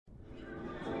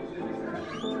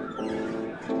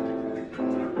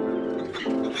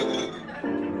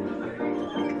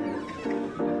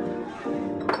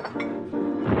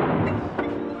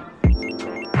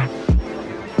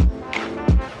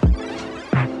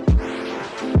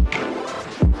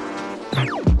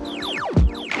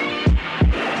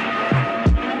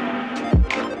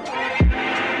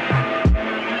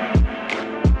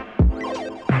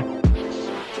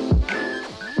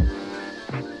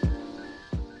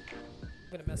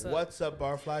Mess up. What's up,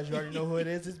 Barflies? You already know who it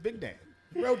is. It's Big Dan.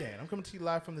 Bro Dan. I'm coming to you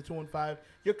live from the 215.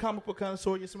 Your comic book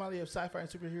connoisseur, your sommelier of sci-fi and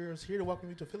superheroes, here to welcome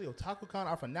you to Philly Otaku Con,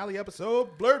 our finale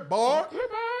episode, Blurred Bar.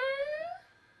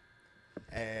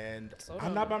 And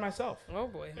I'm not by myself. Oh,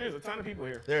 boy. There's a ton of people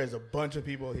here. There is a bunch of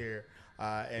people here.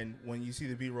 And when you see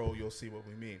the B-roll, you'll see what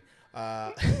we mean.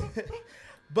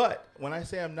 But when I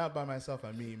say I'm not by myself,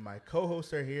 I mean my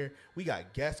co-hosts are here. We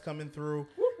got guests coming through.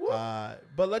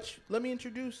 But let me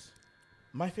introduce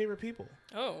my favorite people.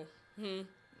 Oh.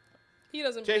 He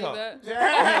doesn't J-Hawk. believe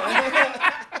that.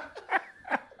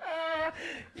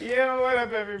 Yo, what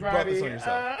up, everybody? You brought this on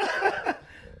yourself.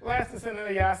 Last descent of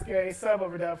the Yasuke, sub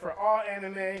overdub for all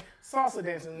anime, salsa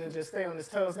dancing ninjas, stay on his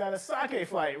toes, got a sake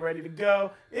flight ready to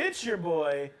go. It's your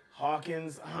boy,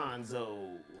 Hawkins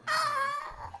Hanzo.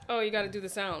 Oh, you got to do the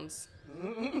sounds.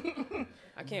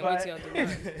 I can't wait till y'all do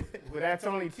that. Well, that's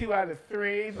only 2 out of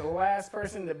 3. The last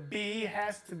person to be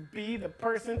has to be the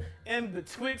person in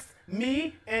betwixt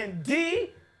me and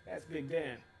D. That's Big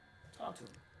Dan. Talk to him.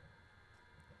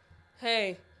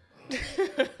 Hey.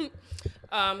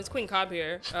 It's Queen Cobb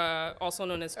here, also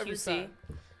known as Every QC. time.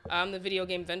 I'm the video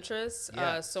game venturess,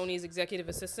 Yes. Sony's executive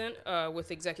assistant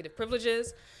with executive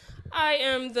privileges. I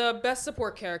am the best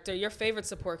support character, your favorite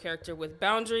support character with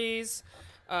boundaries,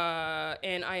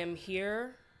 and I am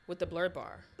here with the Blurred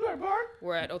Bar. Blurred Bar?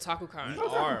 We're at Otaku Con.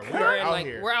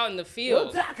 We're We're out in the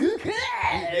field.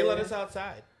 They let us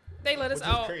outside. They let us Which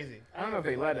out. is crazy. I don't know if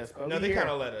they let us, but No, they kind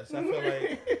of let us. I feel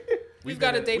like We've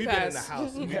got a day We've been in the pass.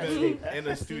 house. We've been in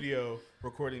the studio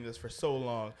recording this for so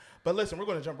long. But listen, we're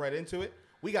going to jump right into it.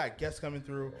 We got guests coming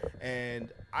through,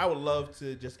 and I would love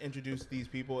to just introduce these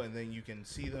people, and then you can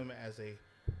see them as they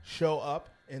show up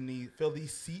and fill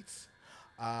these seats.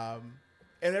 And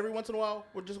every once in a while,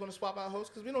 we're just going to swap out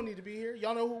hosts because we don't need to be here.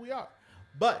 Y'all know who we are.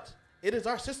 But it is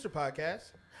our sister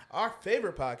podcast, our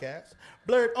favorite podcast,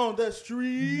 Blurred on the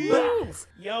Street.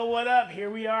 Yo, what up? Here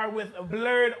we are with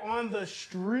Blurred on the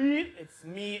Street. It's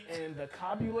me and the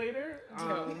Cobulator.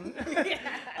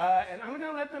 And I'm going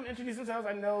to let them introduce themselves.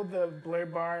 I know the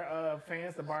Blurred Bar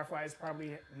fans, the Barflies,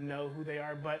 probably know who they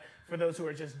are. But for those who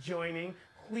are just joining,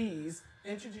 please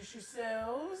introduce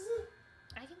yourselves.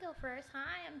 I can go first.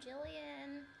 Hi, I'm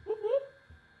Jillian, Whoop, whoop.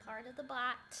 part of the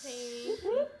bot. Whoop,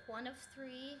 whoop. One of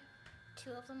 3.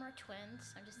 2 of them are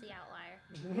twins. I'm just the outlier.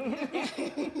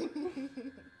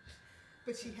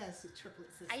 But she has a triplet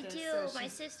sister. I do. So My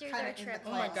she's sisters kinda are in the triplets.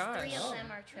 Oh my gosh. 3 of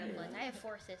them are triplets. I have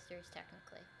 4 sisters,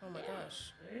 technically. Oh my Yeah.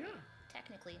 gosh. There you go.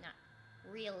 Technically, not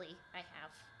really. I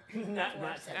have Not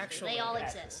 4 sisters. actually. They all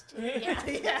Actually. exist. Yeah.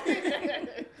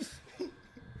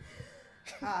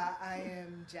 I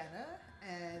am Jenna,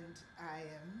 and I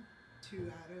am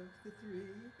 2 out of the 3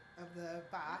 of the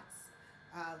bots.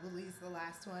 Lily's the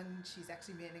last one. She's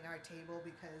actually manning our table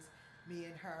because me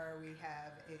and her, we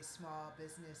have a small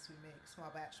business. We make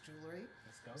small batch jewelry.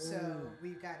 Let's go. So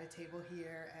we've got a table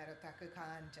here at Otaku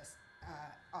Con just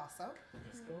also.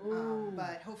 Let's go.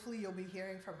 But hopefully you'll be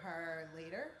hearing from her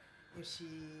later if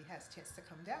she has a chance to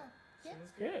come down. Yeah.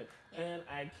 Sounds good. And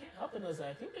I can't help but notice,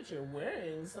 I think that you're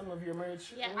wearing some of your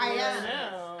merch Yeah, I right am.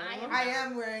 now. I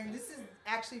am wearing, this is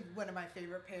actually one of my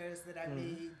favorite pairs that I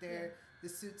made. They're the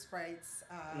suit sprites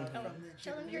from the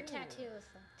Show them your Ghibli. tattoos,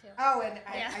 too. Oh, and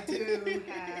Yeah. I do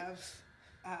have,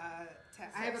 I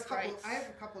have a Sprites.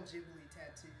 couple Ghibli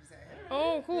tattoos. I have.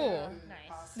 Oh, cool. Nice.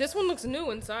 Awesome. This one looks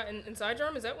new inside your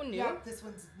arm. Is that one new? Yeah, this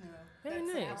one's new. Very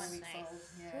That's nice. 7 weeks Nice. old.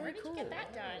 Yeah. Where did you get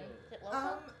that done? Is it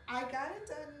local? I got it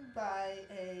done by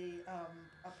a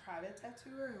private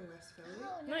tattooer in West Philly.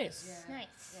 Oh, Nice. Yeah.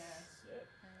 Nice. Yeah.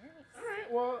 All right,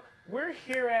 well, we're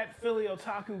here at Philly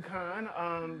Otaku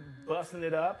Con, busting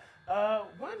it up.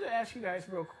 Wanted to ask you guys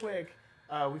real quick.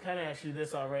 We kind of asked you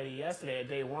this already yesterday at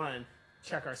day 1.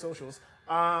 Check our socials.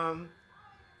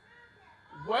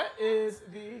 What is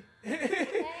the...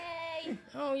 Hey!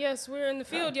 Oh, yes, we're in the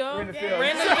field, y'all. We're in the field.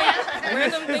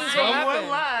 Random things will Someone happen.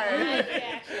 lied.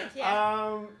 Reactions,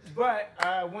 yeah. But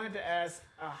I wanted to ask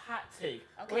a hot take.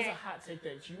 What's Okay. a hot take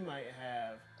that you might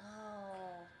have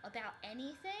Oh, about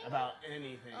anything? about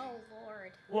anything? Oh,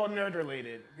 Lord. Well, nerd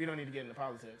related. We don't need to get into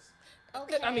politics.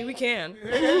 Okay. I mean, we can.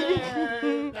 That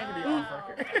could be off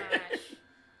record. Gosh.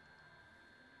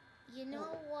 You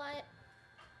know what?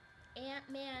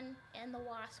 Ant-Man and the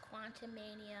Wasp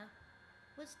Quantumania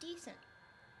was decent.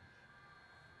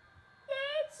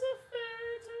 That's a fair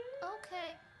take.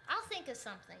 Okay. I'll think of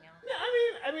something else. No,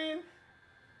 I mean,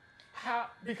 how?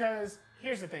 Because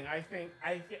here's the thing. I think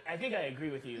I agree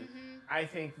with you. Mm-hmm. I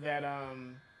think that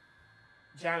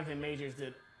Jonathan Majors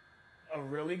did a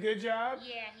really good job,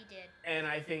 Yeah, he did. and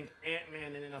I think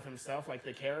Ant-Man in and of himself, like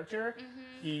the character, Mm-hmm.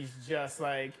 he's just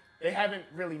like they haven't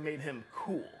really made him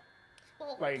cool.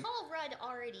 Well, Like- Paul Rudd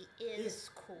already is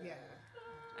cool. Yeah.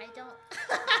 I don't.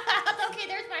 Okay,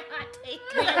 there's my hot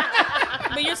take.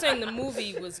 But you're saying the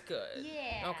movie was good.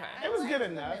 Yeah. Okay. I It was liked good the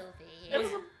enough. movie. It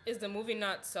was Is the movie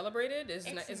not celebrated? Is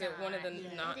It's is it one of the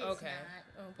Yeah. not? It is Okay.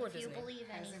 not. Oh, poor If Disney. you believe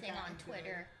Hasn't anything on gotten good.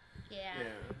 Twitter. Yeah.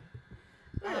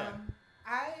 Yeah.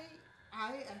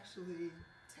 I actually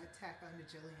tack on to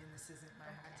Jillian. This isn't my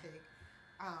hot Okay.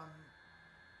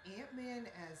 take. Ant-Man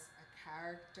as a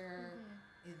character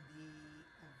Mm-hmm. in the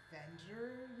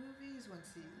Avenger movies,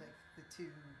 once he like the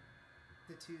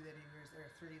two that he was, or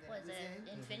three that Was he was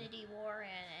it in. Infinity War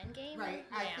and Endgame? Right.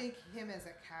 Yeah. I think him as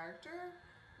a character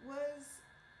was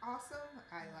awesome.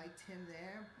 I liked him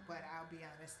there, but I'll be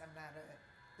honest, I'm not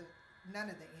none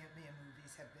of the Ant-Man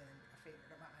movies have been a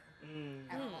favorite of mine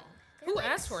at all. They're Who like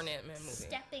asked for an Ant-Man movie?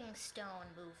 Stepping stone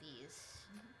movies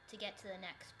to get to the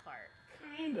next part.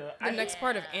 Kinda. The next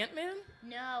part of Yeah. Ant-Man?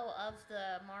 No, of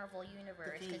the Marvel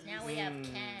universe, because now we have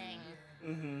Kang.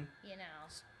 Mm-hmm. You know.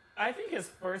 I think his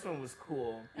first one was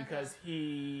cool because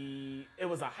it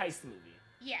was a heist movie.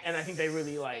 Yes. And I think they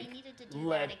really They needed to do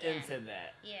led that again. into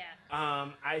that. Yeah.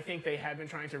 I think they have been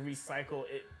trying to recycle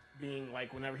it being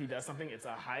like whenever he does something, it's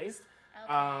a heist.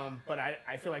 Okay. But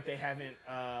I feel like they haven't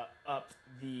upped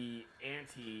the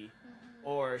ante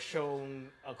or shown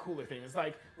a cooler thing. It's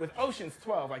like with Ocean's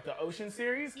 12, like the Ocean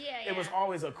series, Yeah, it was yeah.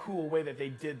 always a cool way that they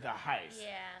did the heist.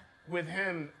 Yeah. With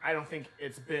him, I don't think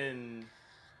it's been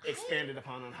expanded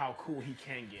upon on how cool he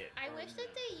can get. I wish that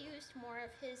they used more of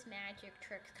his magic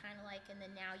tricks, kind of like in the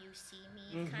Now You See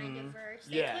Me kind of verse.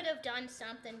 They Yeah. could have done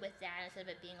something with that instead of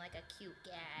it being like a cute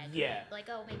gag. Yeah. Like,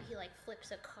 oh, maybe he like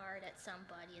flips a card at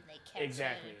somebody and they catch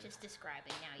Exactly. it. Just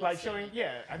describing Now You Like See showing, Me.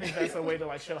 I think that's a way to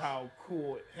like show how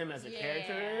cool him as a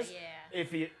character is. Yeah.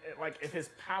 If his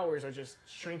powers are just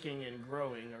shrinking and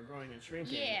growing or growing and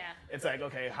shrinking, Yeah. it's like,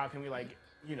 okay, how can we like,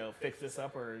 fix this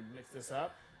up or mix this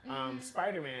up?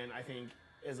 Spider-Man, I think,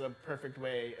 is a perfect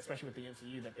way, especially with the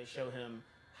MCU, that they show him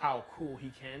how cool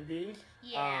he can be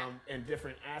Yeah. in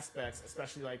different aspects,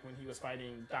 especially like when he was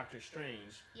fighting Doctor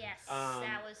Strange. Yes, Um,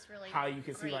 that was really How you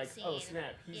can see great like, oh scene.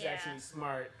 snap, he's Yeah. actually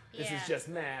smart. This Yeah. is just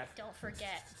math. Don't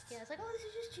forget. Yeah, it's like, oh, this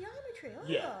is just geometry. Oh,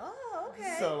 Yeah. oh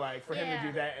okay. So like for him to Yeah.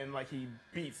 do that and like he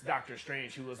beats Doctor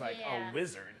Strange, who was like Yeah. a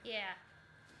wizard. Yeah.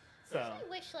 So I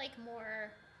wish like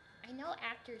more. I know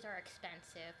actors are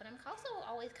expensive, but I'm also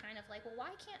always kind of like, well,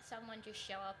 why can't someone just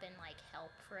show up and like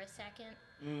help for a second?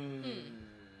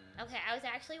 Okay, I was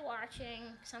actually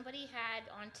watching. Somebody had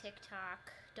on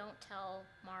TikTok, "Don't Tell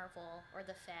Marvel or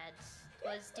the Feds,"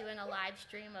 was doing a live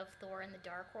stream of Thor in the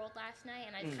Dark World last night,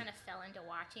 and I just kind of fell into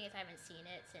watching it. I haven't seen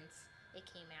it since it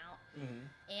came out,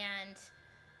 and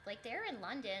like they're in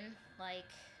London, like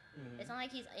it's not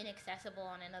like he's inaccessible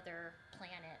on another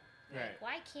planet. Like, Right.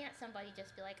 why can't somebody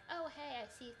just be like, oh, hey, I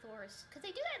see Thor's... Because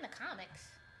they do that in the comics.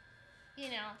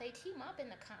 You know, they team up in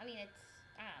the I mean, it's...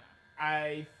 I don't know.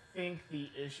 I think the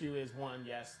issue is one,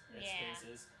 yes,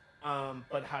 expenses.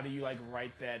 But how do you like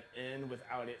write that in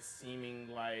without it seeming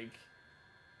like,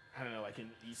 I don't know, like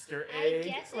an Easter egg? I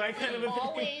guess it like, kind of would a thing?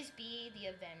 always be the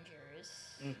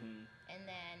Avengers. Mhm. And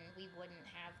then we wouldn't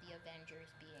have the Avengers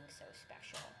being so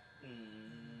special.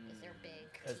 Because they're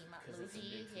big 'Cause- team-up 'cause it's a big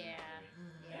movie. team-up Yeah.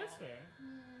 movie. Yeah. That's fair.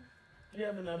 Do you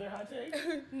have another hot take?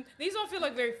 These all feel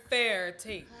like very fair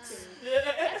takes.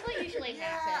 That's what usually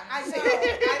Yeah, happens. I know.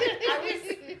 I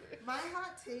was my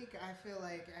hot take. I feel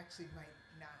like actually might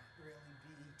not really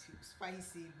be too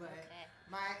spicy, but Okay.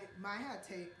 my hot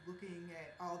take, looking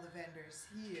at all the vendors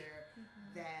here,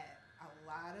 that a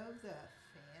lot of the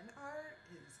fan art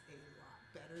is a lot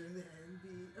better than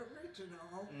the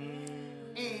original,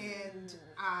 and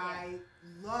I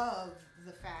love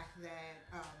the fact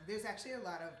that there's actually a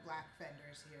lot of black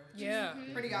vendors here, which Yeah.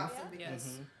 is pretty awesome Yeah.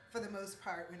 because for the most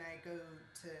part, when I go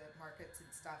to markets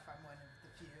and stuff, I'm one of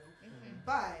the few.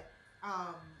 But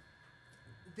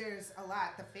there's a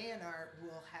lot. The fan art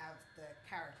will have the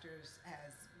characters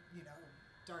as,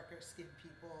 darker skinned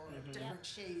people or different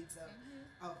shades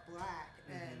of black,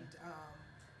 and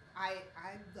I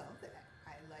love that.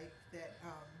 I like that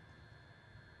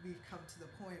we've come to the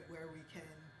point where we can,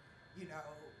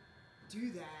 do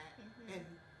that, and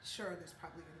sure, there's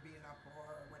probably going to be an uproar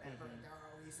or whatever. There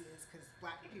always is, because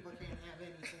black people can't have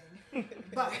anything.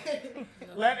 But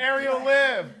Let Ariel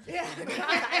live. yeah,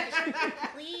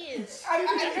 Please.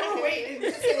 I'm waiting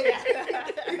to say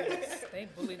that. They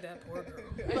bullied that poor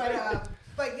girl.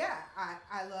 But yeah,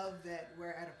 I love that we're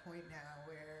at a point now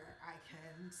where I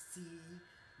can see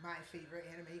my favorite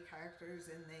anime characters,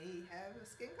 and they have a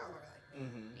skin color like me.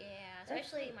 Yeah,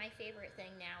 especially my favorite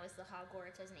thing now is the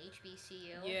Hogwarts as an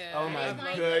HBCU. Yeah. Oh That my is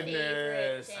my goodness.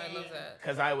 favorite thing. I love that.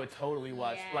 Because I would totally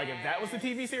watch. Like, if that was the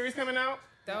TV series coming out,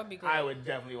 That would be great. I would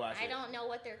definitely watch it. I don't know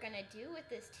what they're gonna do with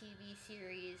this TV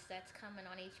series that's coming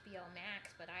on HBO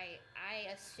Max, but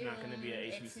I assume not gonna be a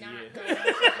it's HBCU. not going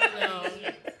to No.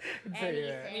 be So, yeah.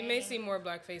 anything. We may see more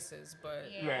black faces, but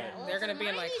Yeah. Right. Well, they're gonna be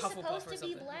in like Hermione's Hufflepuff supposed or to be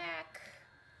something. black.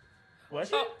 Was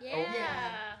she? Oh.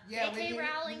 Yeah. Yeah, when J.K. you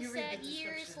Rowling read said the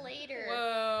years description. later.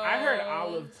 Well, I heard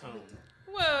olive tone.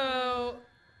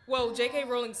 Well, J.K.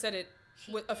 Rowling said it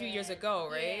She a few years did. ago,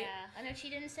 right? Yeah, I know she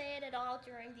didn't say it at all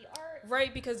during the art.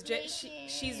 Right, because Making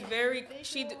she's very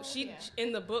visual, she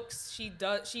in the books she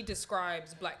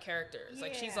describes black characters.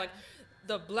 Like she's Yeah. like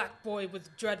the black boy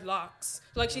with dreadlocks.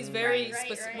 Like she's very Right,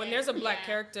 specific. right. When there's a black Yeah.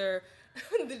 character,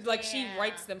 like she Yeah.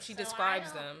 writes them, she So I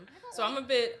describes don't- them. I don't So I'm a like-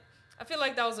 bit. I feel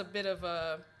like that was a bit of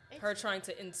her It's- trying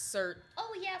to insert.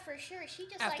 Oh yeah, for sure. She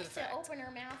just After likes the to fact. open her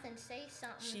mouth and say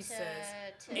something She to says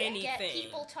get anything.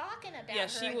 people talking about Yeah, her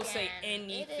she will say again.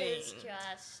 It is anything.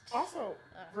 just Also,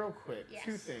 real quick, Yes.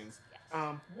 two things.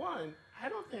 Yes. One, I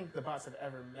don't think the bots have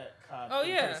ever met Cobb Oh, in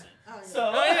yeah. person. Oh, yeah.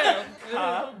 So, Oh yeah,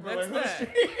 Cobb, that's Brother that.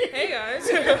 Street. Hey guys.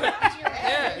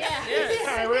 yeah. yes.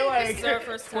 All right, we're like This is our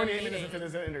first time 28 minutes meeting. into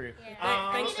this interview.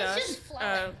 Yeah. Thanks, I mean, Josh. It's just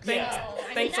flowing. Thanks- so,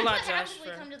 thanks a lot, that's what happens Josh, when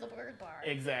we for- come to the bird bar.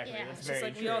 Exactly. Yeah. That's It's very just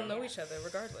like true. we all know each other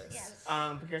regardless. Yes.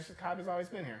 Because Cobb has always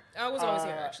been here. I was always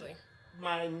here actually.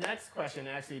 My next question,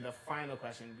 actually the final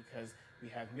question, because we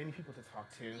have many people to talk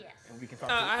to, Yes. and we can talk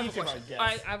I to have a each of our question.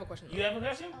 guests. I have a question. You have a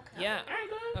question? Okay. Yeah. All right,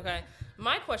 go ahead. Okay.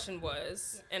 My question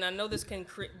was, and I know this can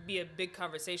be a big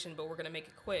conversation, but we're gonna make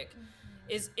it quick.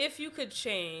 Is if you could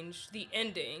change the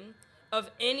ending of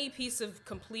any piece of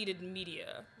completed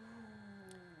media,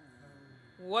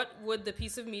 what would the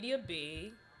piece of media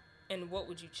be, and what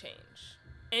would you change?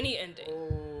 Any ending.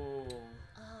 Oh.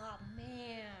 Oh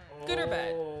man. Good or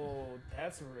bad? Oh,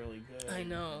 that's really good. I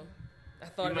know. I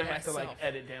thought You of might it have to myself. like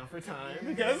edit down for time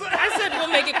because I said we'll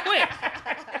make it quick.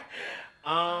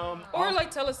 Or like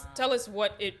tell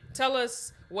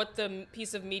us what the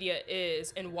piece of media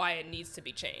is and why it needs to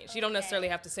be changed. You don't Okay. necessarily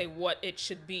have to say what it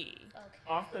should be. Okay.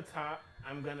 off the top,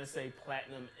 I'm gonna say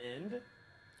Platinum End.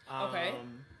 Okay.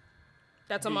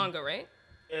 That's a the- manga, right?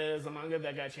 Is a manga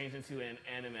that got changed into an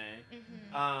anime.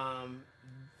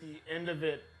 The end of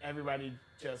it, everybody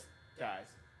just dies.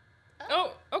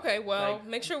 Oh, okay. Well, Like-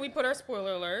 make sure we put our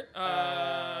spoiler alert. That's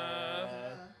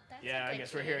Yeah, a I good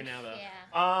guess we're here change. now though.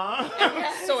 Yeah.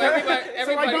 So so like,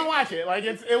 everybody. don't watch it. Like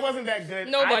it wasn't that good.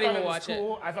 Nobody I thought will it was watch it.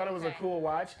 cool. I thought it was a Okay. cool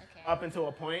watch Okay. up until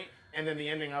a point, and then the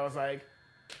ending, I was like,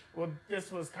 well,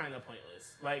 this was kind of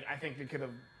pointless. Like I think they could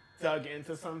have dug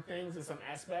into some things and some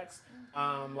aspects,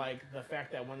 like the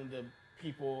fact that one of the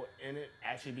people in it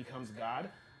actually becomes God,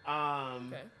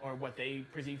 or what they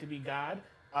perceive to be God.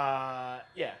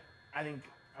 Yeah, I think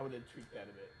I would have tweaked that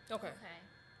a bit. Okay, Okay.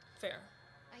 fair.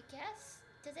 I guess,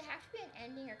 does it have to be an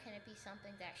ending or can it be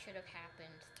something that should have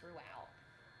happened throughout?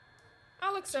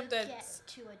 I'll accept to that get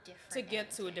to a different to get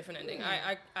to a ending? different ending.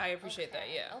 I appreciate that.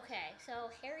 Okay, Yeah. Okay,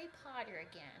 so Harry Potter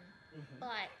again,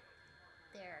 but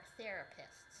they're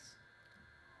therapists.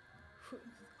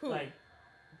 Who? Like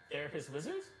therapist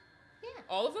wizards? Yeah.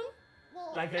 All of them?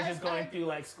 Well, Like they're just going through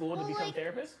like school to well, become like-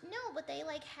 therapists? No, but they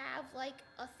like have like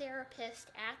a therapist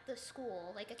at the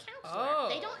school, like a counselor. Oh.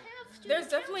 They don't have student There's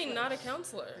definitely counselors. not a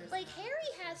counselor. Like Harry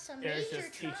has some There's major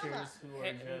just trauma. teachers who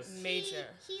are just Major.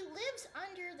 He lives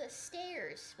under the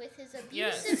stairs with his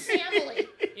Yes. abusive family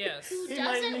Yes. who He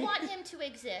might doesn't need- want him to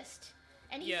exist.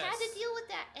 And he had Yes. to deal with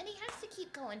that, and he has to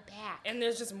keep going back. And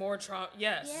there's just more trauma.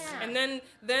 Yes. Yeah. And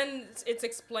then it's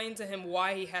explained to him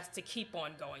why he has to keep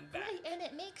on going back. Right, and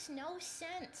it makes no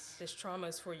sense. This trauma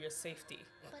is for your safety.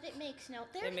 But it makes no.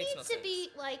 There It makes needs no to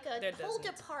be like a There whole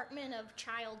doesn't. department of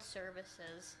child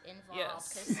services involved.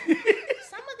 Yes. Because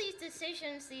some of these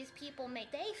decisions these people make,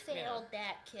 they failed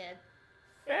that kid.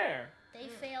 fair. They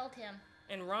failed him.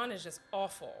 And Ron is just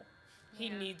awful. He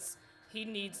Yeah.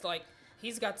 needs like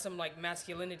he's got some like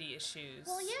masculinity issues.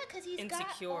 Well, yeah, because he's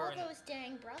Insecure got all and- those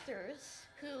dang brothers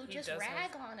who He just does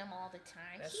rag on him all the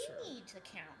time. That's He true. needs a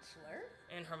counselor.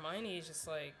 And Hermione is just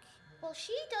like Well,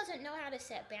 she doesn't know how to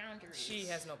set boundaries. she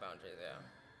has no boundary there.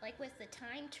 Like with the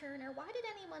time turner, why did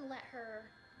anyone let her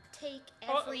take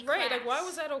Oh, every right, class? like why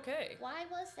was that okay? Why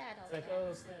was that It's okay? like,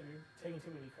 oh snap, you're taking too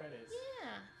many credits.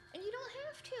 Yeah, and you don't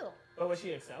have to. But was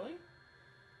she excelling?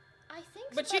 I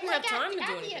think But so. she didn't have time to do at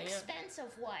anything, the yeah. expense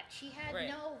of what? She had Right.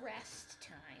 no rest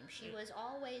time. She was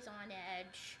always on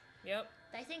edge. Yep.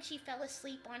 I think she fell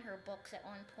asleep on her books at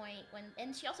one point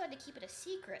and she also had to keep it a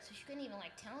secret, so she couldn't even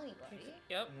like tell anybody.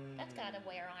 Yep. That's gotta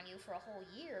wear on you for a whole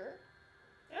year.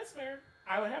 That's fair.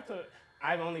 I would have to.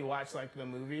 I've only watched like the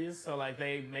movies, so like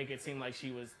they make it seem like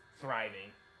she was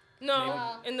thriving No,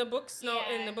 Well, in the books, no,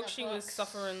 yeah, in the book she was books,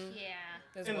 suffering Yeah.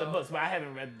 as in well. the books, but I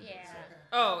haven't read the books. Yeah. So.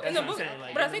 Oh, in That's the what I'm book, saying,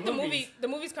 like, but I in think the the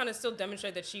movies kind of still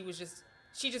demonstrate that she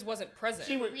just wasn't present.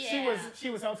 She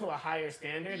was held to a higher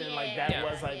standard, and like that Yeah.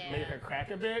 was like made her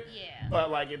crack a bit. Yeah. But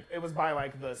like it was by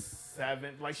like the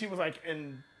 7th, like she was like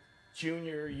in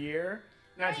junior year,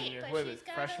 not Right, junior, but what is she's it,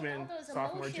 got freshman, all those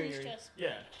sophomore, emotions junior. just-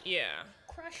 Yeah. Yeah.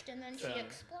 Crushed and then So- she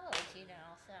explodes,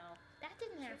 so that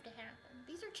didn't have to happen.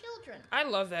 These are children. I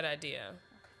love that idea.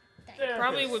 Thank Yeah. you.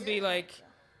 Probably would be like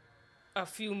a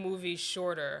few movies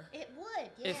shorter It would,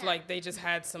 yeah. if like they just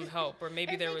had some help, or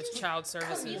maybe If there they was just child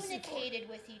services. Communicated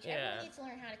with each other. Yeah. Everyone needs to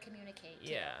learn how to communicate.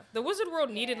 too. Yeah, the Wizard World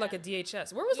needed Yeah. like a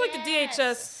DHS. Where was like the Yes.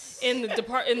 DHS in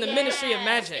the Ministry of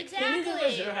Yes, Magic? Can you give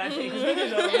us your Exactly. hot take? 'Cause we can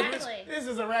go- Exactly. This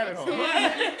is a rabbit hole.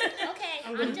 Okay,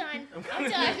 I'm done. I'm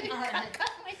done. Alright.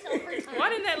 Cut myself for time. Why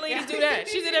didn't that lady do that?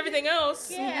 She did everything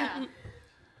else. Yeah.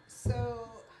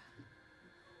 So,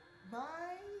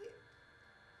 my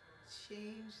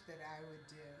change that I would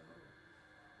do,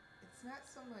 it's not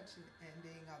so much an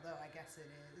ending, although I guess it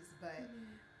is, but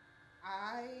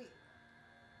I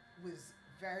was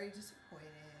very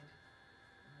disappointed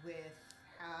with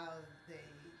how they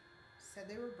said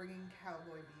they were bringing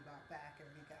Cowboy Bebop back, and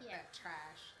we got Yeah. that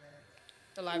trash,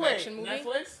 The live Wait, action movie.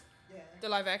 Netflix? The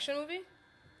live action movie.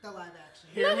 the live action.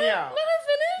 Hear me out. Let her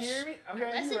finish. Hear me?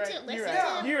 Okay, Listen you're right. to- You're listen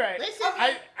right. to- You're right.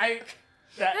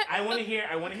 listen- I want to hear.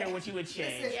 I want to hear what you would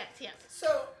change. Listen. Yes, yes.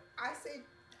 So I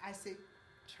say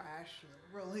trash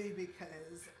really because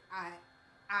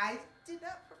I did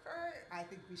not prefer it. I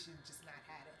think we should just not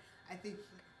had it. I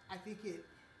think it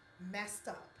messed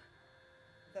up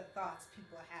the thoughts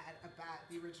people had about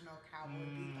the original Cowboy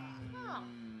Bebop,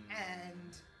 Oh.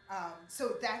 and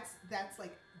so that's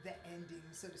like the ending,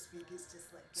 so to speak. It's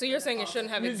just like So you're saying it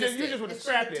shouldn't have You existed? just would have It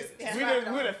scrapped should've it. just- We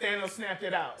yeah. would have Thanos snapped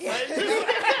it out. Right?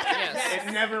 Yes.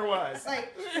 It never was.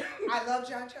 like I love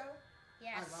John Cho.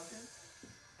 Yes. I love him.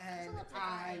 And a lovely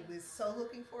I guy. was so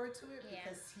looking forward to it Yeah.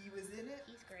 because he was in it,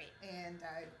 He's great. and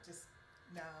I just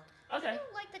no. Okay.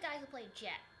 I like the guy who played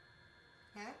Jet.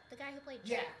 Huh? The guy who played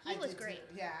Yeah, Jet. He I was did too. great.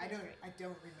 Yeah, He I was don't great. I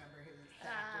don't remember the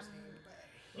actor's Um, name,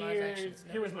 but Live action's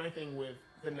Here was my thing with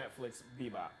the Netflix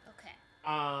Bebop. Okay.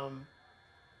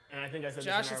 And I think I said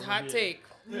Josh's this in our hot review. take.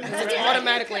 It's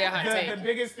automatically a hot The take.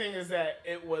 biggest thing is that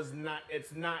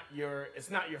it's not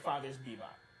your father's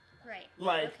Bebop. Right.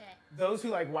 Like Okay. those who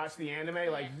like watch the anime,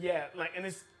 like like, and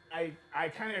it's I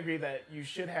kind of agree that you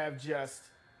should have just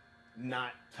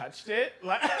not touched it,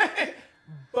 like,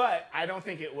 but I don't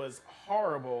think it was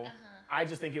horrible. I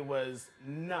just think it was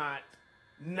not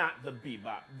the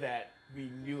Bebop that we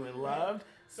knew and loved.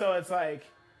 So it's like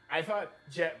I thought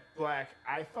Jet Black.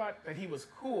 I thought that he was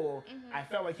cool. I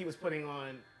felt like he was putting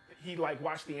on. He like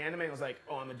watched the anime and was like,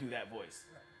 "Oh, I'm gonna do that voice."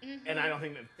 And I don't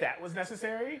think that was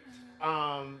necessary.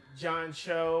 John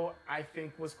Cho, I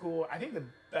think, was cool. I think the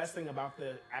best thing about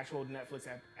the actual Netflix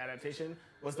adaptation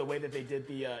was the way that they did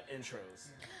the intros.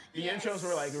 The intros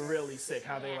were like really sick,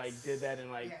 how they like did that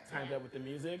and like timed up with the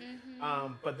music.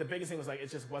 But the biggest thing was like it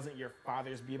just wasn't your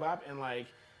father's Bebop, and like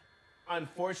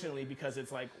unfortunately because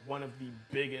it's like one of the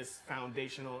biggest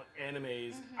foundational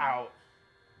animes out.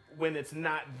 When it's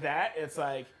not that, it's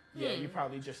like you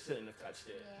probably just shouldn't have touched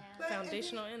it. Yeah. But-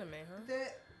 Foundational anime, huh?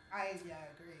 I agree.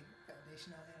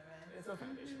 Foundational anime. It's a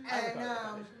foundation.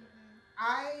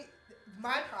 And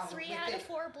my problem 3 with out it, of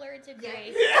 4 blurs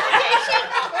agree.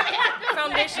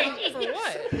 Foundation for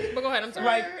what? But go ahead. I'm sorry.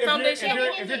 Like if Foundation.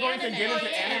 if you're going to get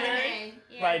into anime,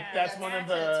 like that's one of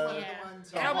that's one the of the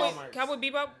ones. the Yeah. hallmarks. Cowboy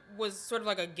Bebop was sort of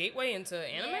like a gateway into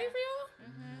anime Yeah. for y'all.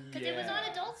 Because it was on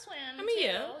Adult Swim. I mean, too.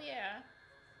 yeah.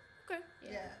 Okay.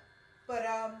 Yeah. But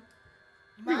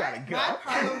We gotta go. my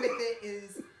problem with it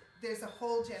is there's a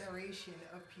whole generation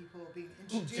of people being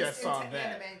introduced just into saw that.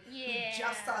 anime Yeah. who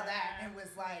just saw that and was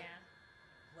like,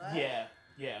 what? Yeah,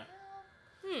 yeah.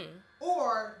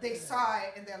 Or they saw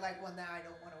it and they're like, well, now I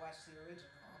don't want to watch the original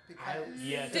because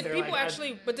Yeah. 'cause Did they're people like,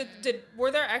 actually? But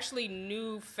were there actually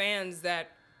new fans that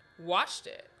watched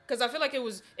it? Because I feel like it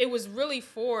was really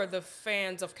for the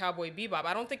fans of Cowboy Bebop.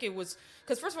 I don't think it was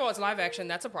because first of all, it's live action.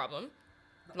 That's a problem.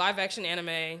 Live action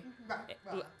anime. Right,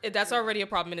 well, That's already a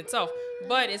problem in itself.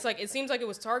 But it's like it seems like it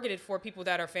was targeted for people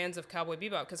that are fans of Cowboy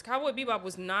Bebop because Cowboy Bebop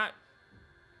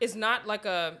is not like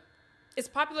a it's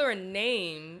popular in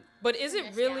name, but is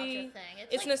it really? Thing.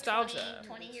 It's like nostalgia.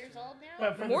 20 years old now.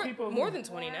 But for More, the people more who, than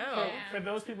 20 now. for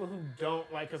those people who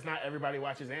don't like, because not everybody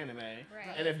watches anime, Right.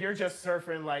 and if you're just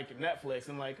surfing like Netflix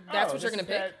and like, That's oh, what you're this gonna is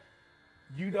pick?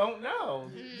 that, you don't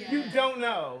know. Yeah. You don't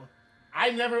know.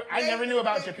 I never knew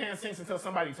about Japan Sinks until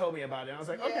somebody told me about it. I was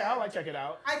like, okay, Yeah. I'll like check it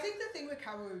out. I think the thing with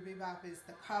Cowboy Bebop is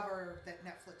the cover that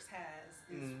Netflix has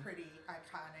is pretty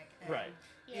iconic. And Right.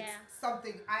 Yeah. It's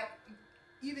something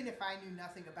even if I knew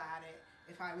nothing about it,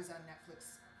 if I was on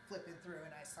Netflix flipping through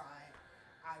and I saw it,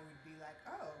 I would be like,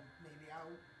 oh, maybe I'll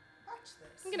watch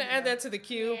this. I'm gonna add that to the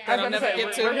queue Yeah. that I I'll was about never to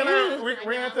get say, to. we're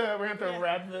gonna have to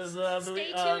wrap this up.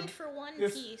 Stay tuned for One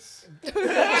this- Piece.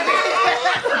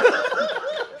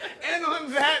 And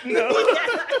on that note,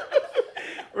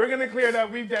 we're gonna clear it up.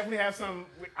 We definitely have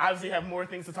we obviously have more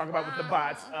things to talk about with the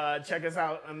bots. Check us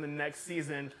out on the next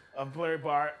season of Blurred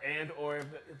Bar, and or if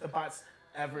the bots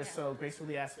ever so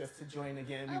gracefully ask us to join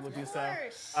again, we Of will do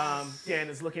course. so. Dan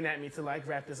is looking at me to like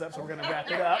wrap this up, so we're gonna wrap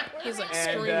it up He's like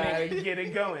and screaming. get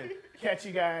it going. Catch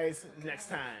you guys next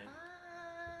time.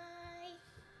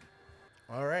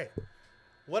 Bye. All right.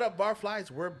 What up, Barflies?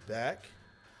 We're back.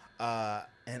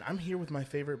 And I'm here with my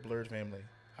favorite Blurred family.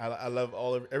 I love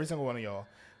every single one of y'all.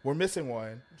 We're missing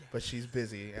one, but she's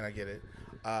busy, and I get it.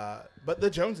 But the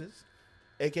Joneses,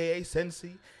 a.k.a.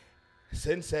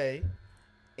 Sensei,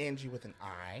 Angie with an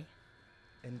I,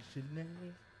 and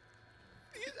Janae.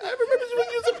 I remember when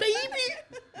you was a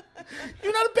baby.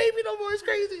 You're not a baby no more. It's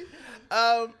crazy.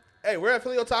 Hey, we're at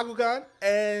Philly Otaku Con,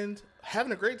 and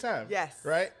having a great time. Yes.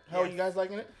 Right? How are Yes. you guys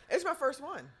liking it? It's my first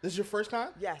one. This is your first con?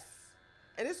 Yes.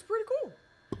 And it's pretty cool.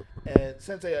 And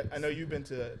Sensei, I know you've been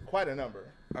to quite a number.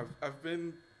 I've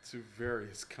been to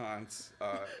various cons,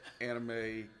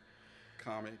 anime,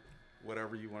 comic,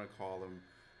 whatever you want to call them,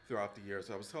 throughout the years.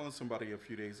 I was telling somebody a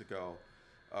few days ago,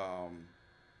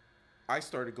 I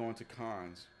started going to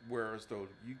cons, whereas though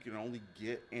you can only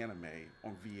get anime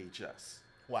on VHS.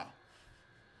 Wow.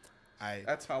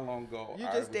 That's how long ago You I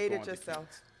just was dated going to yourself.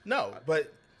 cons. No,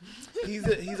 but he's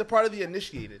a part of the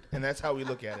initiated, and that's how we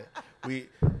look at it.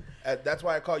 That's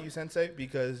why I call you Sensei,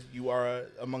 because you are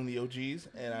among the OGs,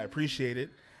 and I appreciate it.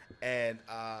 And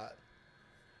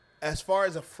as far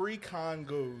as a free con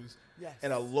goes, Yes.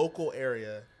 in a local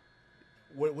area,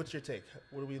 what's your take?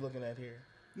 What are we looking at here?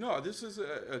 No, this is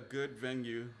a good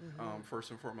venue,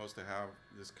 first and foremost, to have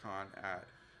this con at,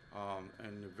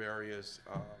 and the various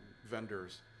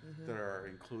vendors that are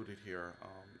included here.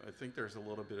 I think there's a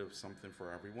little bit of something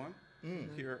for everyone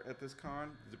here at this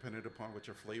con, depending upon what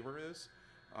your flavor is.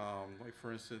 Like,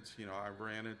 for instance, I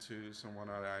ran into someone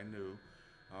that I knew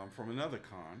from another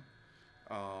con,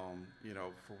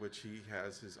 for which he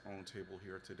has his own table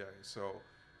here today. So,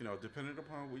 depending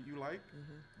upon what you like,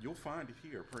 you'll find it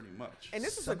here pretty much. And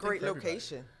this is a Something great for everybody.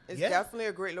 location. It's Yeah. definitely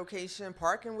a great location.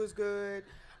 Parking was good.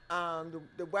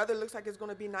 The weather looks like it's going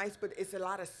to be nice, but it's a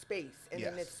lot of space. And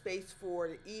then Yes. it's space for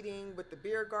the eating with the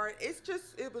beer garden.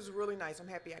 It was really nice. I'm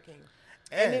happy I came.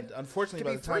 And it unfortunately, could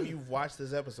by be the time free. you've watched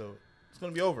this episode, it's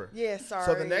going to be over. Yeah, sorry.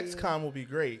 So the next con will be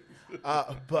great.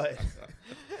 But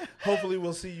hopefully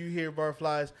we'll see you here,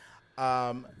 Barflies.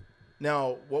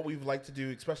 Now, what we'd like to do,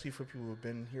 especially for people who have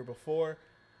been here before,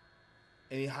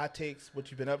 any hot takes, what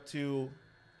you've been up to,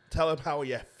 tell them how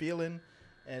you're feeling.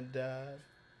 And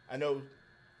I know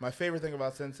my favorite thing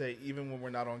about Sensei, even when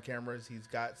we're not on camera, is he's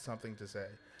got something to say.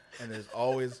 And there's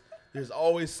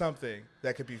always something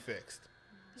that could be fixed.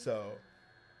 So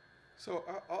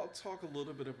I'll talk a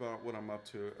little bit about what I'm up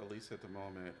to, at least at the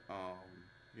moment.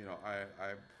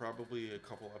 I'm probably a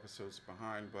couple episodes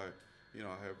behind, but I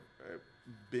have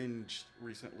binged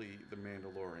recently The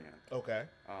Mandalorian, okay.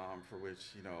 for which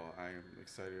I am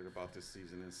excited about this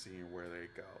season and seeing where they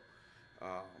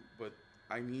go. But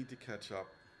I need to catch up.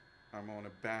 I'm on a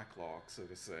backlog, so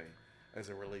to say, as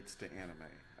it relates to anime.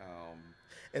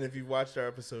 And if you watched our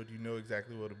episode, you know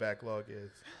exactly what a backlog is.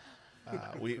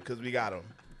 Because we got them.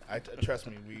 Trust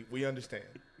me, we understand.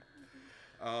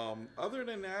 Other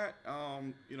than that,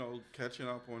 catching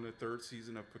up on the third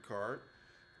season of Picard,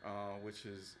 which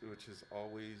is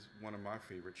always one of my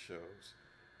favorite shows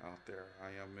out there.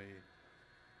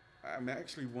 I'm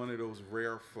actually one of those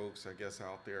rare folks, I guess,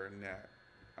 out there in that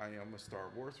I am a Star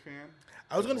Wars fan.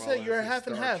 I was as going to well say, you're as a half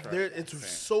and Star half. Trek It's fan.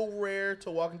 so rare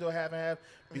to walk into a half and half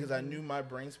because I knew my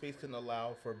brain space couldn't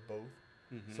allow for both.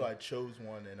 So I chose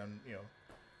one, and I'm,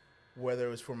 whether it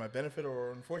was for my benefit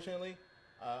or unfortunately,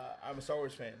 I'm a Star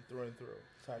Wars fan through and through.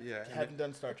 So I haven't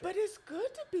done Star Trek. But it's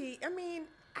good to be. I mean,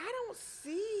 I don't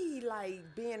see,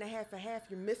 being a half and half,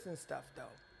 you're missing stuff, though.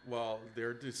 Well,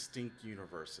 they're distinct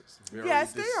universes. Very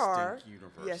Yes, they distinct are.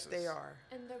 Universes. Yes, they are.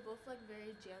 And they're both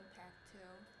very jam packed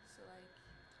too.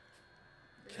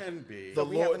 like. Can be. The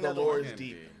we have lore, the another lore one. is Can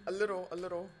deep. be. A little.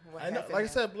 I know, like I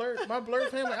said, my Blur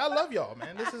family. I love y'all,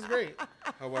 man. This is great.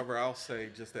 However, I'll say,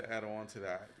 just to add on to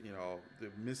that, you know, the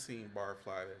missing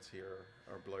Barfly that's here,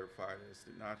 or Blurfly that's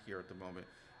not here at the moment,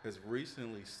 has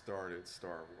recently started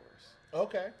Star Wars.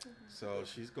 Okay. So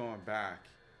she's going back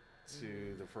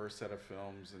to the first set of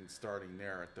films and starting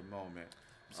there at the moment.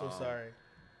 I'm so sorry.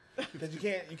 Because you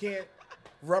can't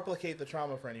replicate the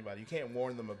trauma for anybody. You can't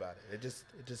warn them about it.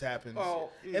 It just happens.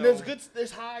 Well, you and know,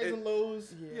 there's highs and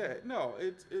lows. Yeah, no,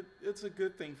 it's a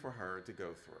good thing for her to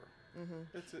go through.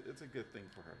 It's a good thing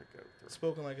for her to go through.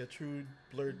 Spoken like a true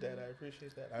Blurred dad. I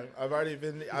appreciate that. I've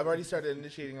already started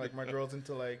initiating like my girls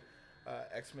into like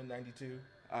X-Men '92.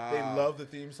 They love the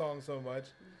theme song so much.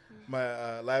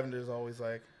 My Lavender's always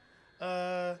like,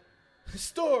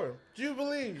 Storm,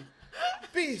 Jubilee,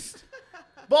 Beast,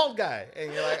 Bald Guy,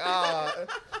 and you're like,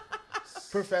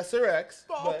 Professor X.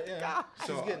 But yeah, she's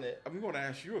So getting it. I'm going to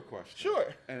ask you a question. Sure.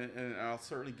 And I'll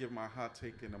certainly give my hot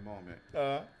take in a moment.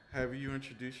 Have you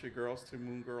introduced your girls to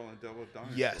Moon Girl and Devil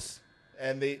Dinosaur? Yes,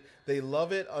 and they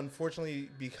love it. Unfortunately,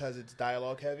 because it's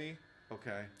dialogue heavy.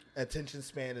 Okay. Attention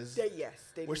span is. They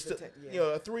We're need still, yeah. you know,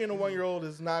 a 3 and a 1 year old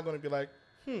is not going to be like,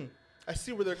 I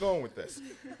see where they're going with this.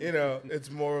 You know, it's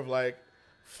more of like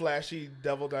flashy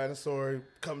Devil Dinosaur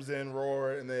comes in,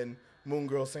 roar, and then Moon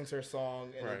Girl sings her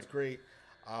song, and it's great.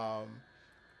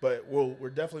 But we're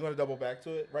definitely going to double back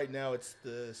to it. Right now, it's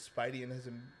the Spidey and his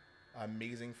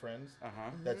amazing friends.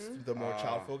 That's the more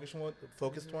child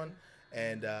focused one,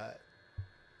 and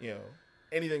you know,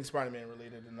 anything Spider-Man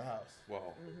related in the house.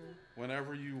 Well,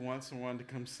 whenever you want someone to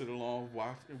come sit along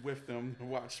with them to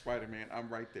watch Spider-Man, I'm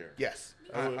right there. Yes,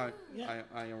 I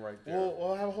am right there.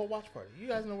 We'll have a whole watch party. You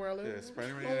guys know where I live. Yeah, Don't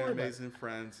Spider-Man worry and about it. Amazing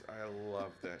Friends. I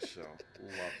love that show.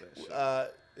 Love that show.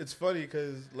 It's funny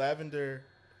because Lavender,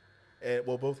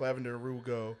 both Lavender and Rue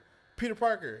go, Peter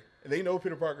Parker, and they know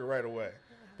Peter Parker right away.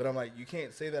 But I'm like, you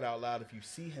can't say that out loud if you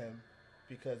see him,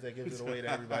 because that gives it away to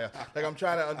everybody else. Like, I'm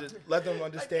trying to let them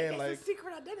understand, like, like, it's a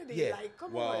secret identity. Yeah. Like, come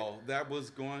on. Well, that was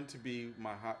going to be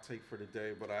my hot take for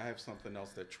today, but I have something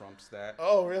else that trumps that.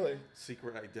 oh, really?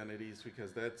 Secret identities,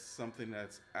 because that's something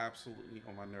that's absolutely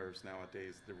on my nerves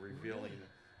nowadays, the revealing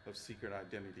of secret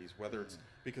identities, whether it's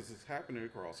because it's happening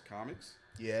across comics,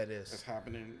 Yeah, it it's is.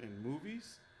 happening in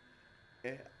movies.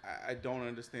 And I don't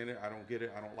understand it. I don't get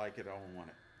it. I don't like it. I don't want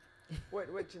it. What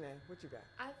Janae? What you got?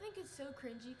 I think it's so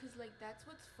cringy because like that's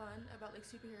what's fun about like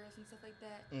superheroes and stuff like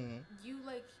that. Mm-hmm.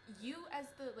 You as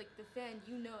the fan,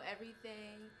 you know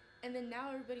everything, and then now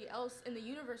everybody else in the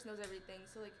universe knows everything.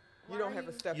 So like, You don't have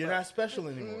a step You're up. not special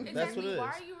anymore. Exactly. That's what it is. Why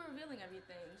are you revealing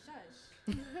everything?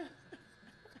 Shush.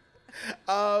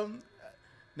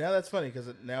 Now that's funny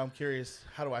because now I'm curious.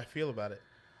 How do I feel about it?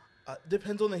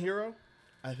 Depends on the hero.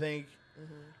 I think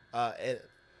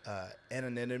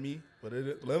anonymity,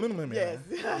 Yes.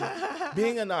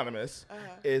 being anonymous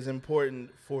is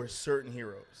important for certain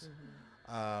heroes.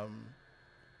 And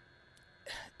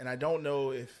I don't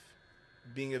know if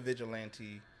being a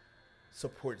vigilante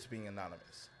supports being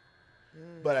anonymous.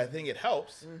 But I think it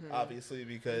helps, obviously,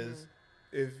 because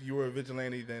if you were a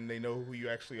vigilante, then they know who you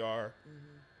actually are.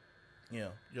 You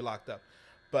know, you're locked up.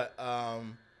 But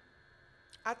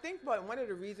I think, but one of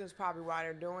the reasons probably why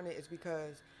they're doing it is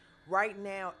because right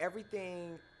now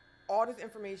everything, all this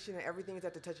information and everything is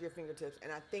at the touch of your fingertips,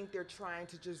 and I think they're trying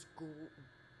to just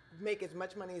make as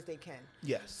much money as they can.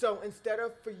 yes, So instead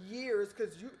of for years,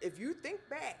 because if you think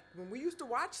back when we used to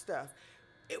watch stuff,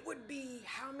 it would be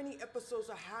how many episodes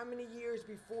or how many years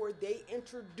before they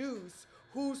introduce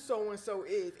who so and so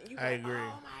is, and you go, I agree.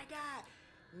 oh my God,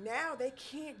 now they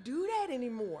can't do that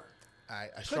anymore. I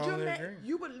Could you strongly imagine? agree.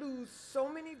 You would lose so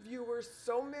many viewers,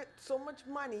 so much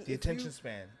money. The attention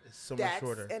span is so much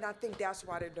shorter. And I think that's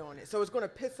why they're doing it. So it's going to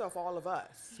piss off all of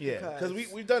us. Yeah, because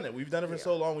we've done it. We've done it for Yeah.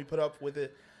 so long. We put up with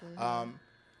it.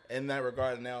 In that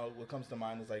regard, now what comes to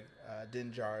mind is like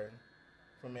Din Djarin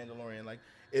from Mandalorian. Like,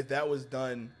 if that was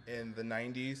done in the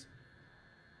 90s,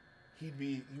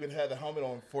 he would have had the helmet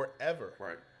on forever.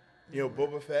 Right. You know,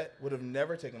 Boba Fett would have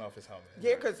never taken off his helmet.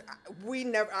 Yeah, because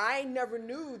I never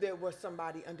knew there was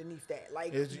somebody underneath that.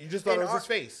 Like, You just thought it and was his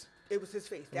face. It was his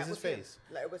face. It was his him. face.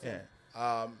 Like, it was him.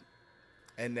 Yeah.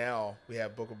 And now we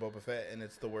have Book of Boba Fett, and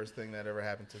it's the worst thing that ever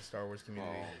happened to the Star Wars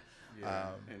community. Oh, yeah.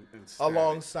 And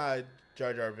Alongside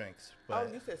Jar Jar Binks. Oh,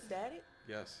 But you said Static?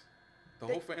 Yes. The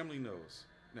whole family knows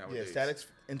nowadays. yeah, Static's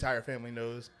entire family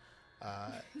knows.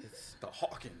 It's The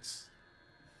Hawkins.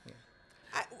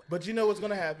 But you know what's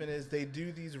going to happen is they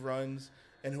do these runs,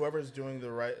 and whoever's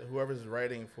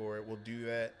writing for it will do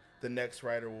that. The next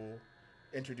writer will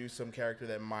introduce some character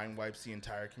that mind wipes the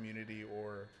entire community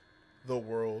or the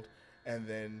world, and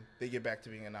then they get back to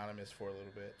being anonymous for a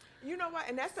little bit. You know what?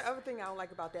 And that's the other thing I don't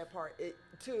like about that part,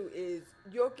 too, is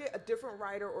you'll get a different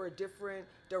writer or a different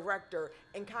director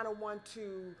and kind of want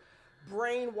to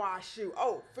brainwash you.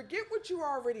 Oh, forget what you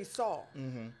already saw.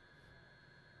 Mm-hmm.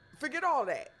 Forget all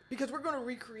that, because we're going to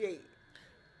recreate.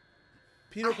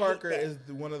 Peter Parker is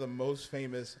one of the most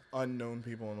famous unknown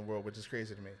people in the world, which is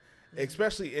crazy to me,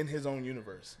 especially in his own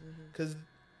universe. Because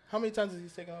how many times has he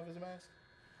taken off his mask?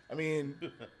 I mean,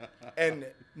 and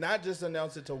not just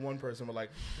announced it to one person, but like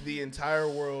the entire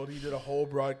world. He did a whole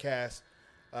broadcast,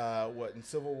 in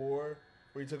Civil War,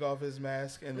 where he took off his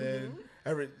mask, and then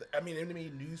it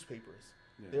made newspapers.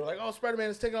 Yeah. They were like, "Oh, Spider-Man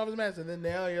is taking off his mask," and then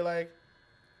now you're like,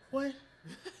 "What?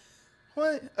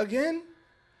 What again?"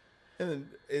 And then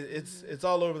it's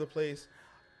all over the place.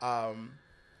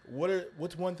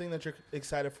 What's one thing that you're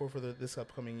excited for this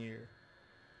upcoming year?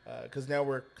 Because now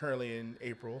we're currently in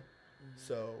April.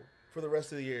 So for the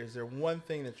rest of the year, is there one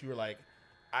thing that you were like,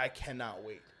 I cannot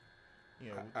wait? You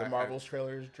know, the Marvel's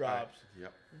trailers dropped.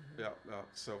 Yep.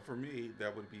 So for me,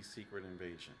 that would be Secret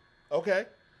Invasion. Okay.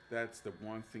 That's the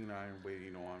one thing I'm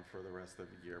waiting on for the rest of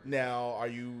the year. Now, are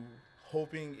you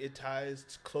hoping it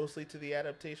ties closely to the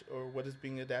adaptation or what is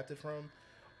being adapted from?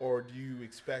 Or do you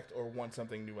expect or want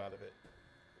something new out of it?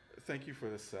 Thank you for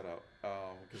the setup.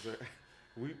 Because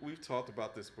we've talked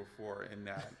about this before, in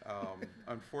that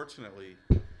unfortunately,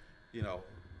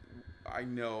 I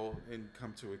know and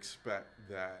come to expect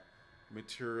that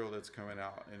material that's coming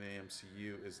out in the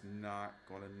MCU is not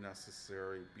going to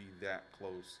necessarily be that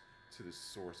close to the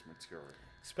source material.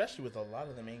 Especially with a lot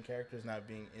of the main characters not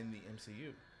being in the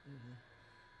MCU.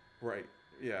 Right.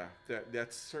 Yeah.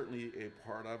 That's certainly a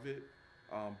part of it.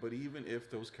 But even if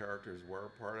those characters were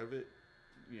a part of it,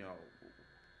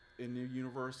 in the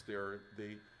universe,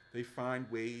 they find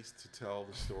ways to tell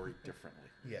the story differently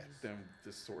than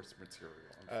the source material,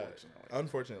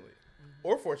 unfortunately.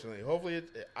 Or fortunately. Hopefully,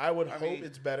 I would hope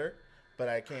it's better, but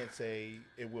I can't say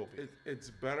it will be. It's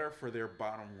better for their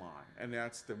bottom line, and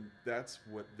that's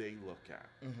what they look at,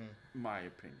 my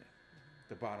opinion.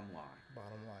 The bottom line.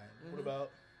 Bottom line. What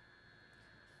about...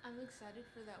 I'm excited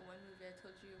for that one movie I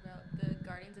told you about, the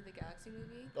Guardians of the Galaxy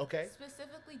movie. Okay.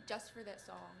 Specifically just for that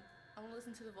song. I want to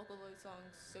listen to the Vocaloid song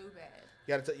so bad.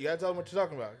 You gotta tell them what you're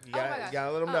talking about. You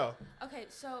gotta let them know. Okay,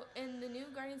 so in the new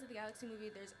Guardians of the Galaxy movie,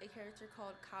 there's a character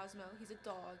called Cosmo. He's a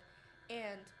dog,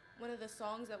 and one of the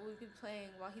songs that we'll be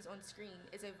playing while he's on screen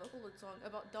is a Vocaloid song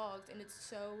about dogs, and it's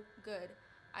so good.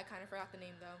 I kind of forgot the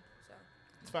name though, so.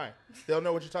 It's fine. They'll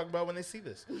know what you're talking about when they see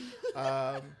this.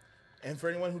 And for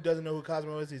anyone who doesn't know who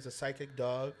Cosmo is, he's a psychic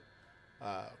dog.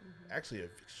 Actually, an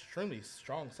extremely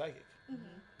strong psychic.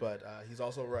 But he's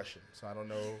also Russian, so I don't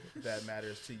know if that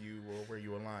matters to you or where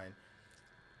you align.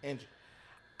 Angie.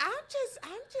 I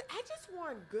just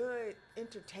want good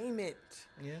entertainment.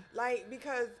 Yeah. Like,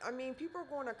 because people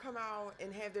are going to come out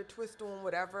and have their twist on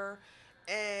whatever,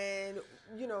 and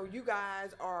you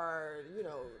guys are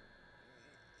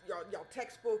y'all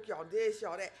textbook, y'all this,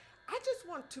 y'all that. I just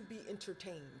want to be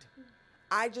entertained.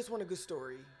 I just want a good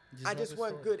story. I just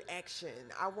want good action.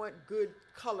 I want good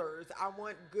colors. I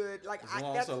want good, as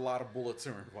long as a lot of bullets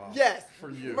are involved. Yes. For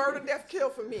you. Murder, death, kill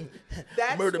for me.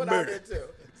 That's murder. I'm into.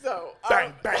 So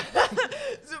bang, bang.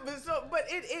 But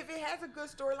if it has a good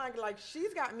storyline, like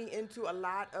she's got me into a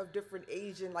lot of different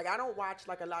Asian. Like I don't watch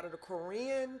like a lot of the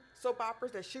Korean soap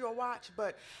operas that she'll watch,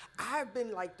 but I've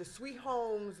been like the Sweet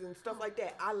Homes and stuff like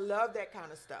that. I love that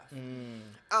kind of stuff.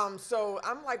 So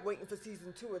I'm like waiting for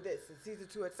season 2 of this and season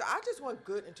 2 of. So I just want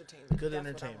good entertainment. Good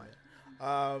entertainment.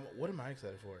 What am I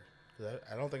excited for? Because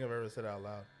I don't think I've ever said it out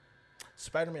loud.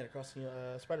 Spider-Man Across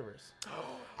the Spider-Verse.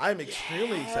 I'm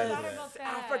extremely excited for that.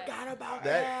 I forgot about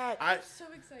that. I'm so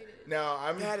excited. Now,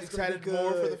 I'm excited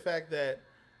more for the fact that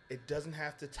it doesn't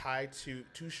have to tie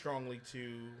too strongly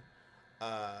to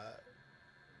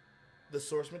the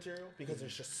source material, because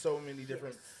there's just so many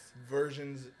different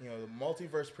versions. The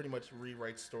multiverse pretty much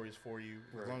rewrites stories for you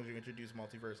as long as you introduce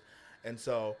multiverse. And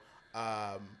so...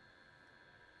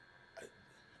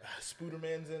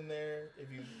 Spooderman's in there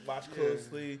if you watch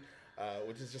closely,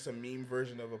 which is just a meme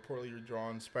version of a poorly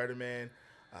drawn Spider-Man.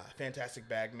 Fantastic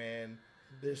Bagman.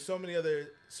 There's so many other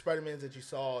Spider-Mans that you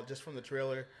saw just from the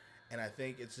trailer, and I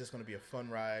think it's just going to be a fun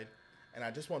ride. And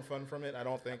I just want fun from it. I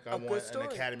don't think I want an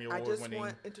Academy Award winning. I just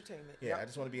want entertainment. Yeah, I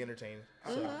just want to be entertained.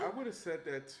 I would have said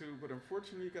that too, but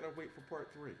unfortunately, you got to wait for part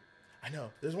 3. I know.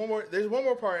 There's one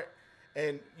more part,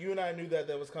 and you and I knew that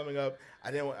was coming up. I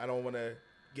don't want to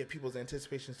get people's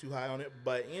anticipations too high on it,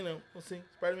 but we'll see.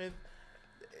 Spider-Man.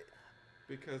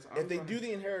 Because if they do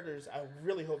the Inheritors, I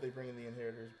really hope they bring in the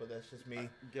Inheritors, but that's just me. I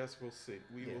guess we'll see.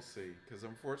 We will see. Because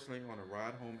unfortunately, on a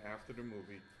ride home after the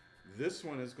movie, this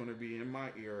one is going to be in my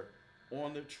ear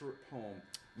on the trip home.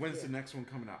 When's the next one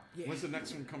coming out? When's the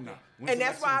next one coming out? And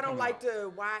that's why I don't like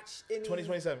to watch any.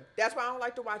 2027. That's why I don't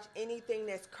like to watch anything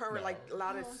that's current, like a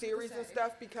lot of Oh, series and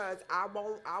stuff, because I'll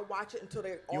watch it until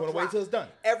they all You want to wait drop. till it's done?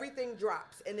 Everything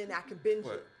drops, and then I can binge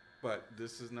it. But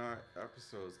this is not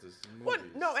episodes. This is Well,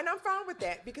 movies. no, and I'm fine with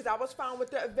that because I was fine with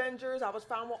the Avengers. I was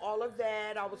fine with all of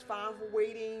that. I was fine for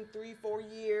waiting 3-4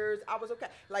 years. I was okay.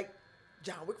 Like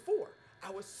John Wick 4.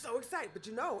 I was so excited. But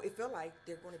it felt like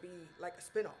they're going to be like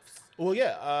spin-offs. Well,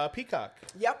 yeah. Peacock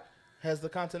Yep. has the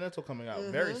Continental coming out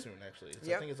very soon, actually.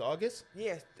 I think it's August.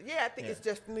 Yes. Yeah, I think it's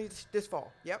definitely this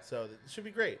fall. Yep. So it should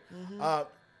be great.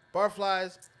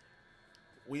 Barflies,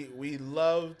 we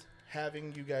loved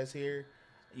having you guys here.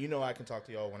 You know I can talk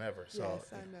to y'all whenever. So,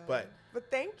 Yes, I know.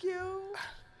 But thank you.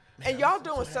 man, And y'all I'm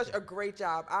so doing such happy. a great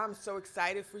job. I'm so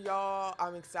excited for y'all.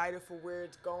 I'm excited for where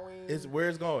it's going. It's where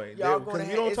it's going. Y'all Because gonna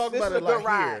we don't talk about it a lot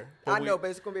here. I know, but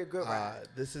it's gonna be a good ride.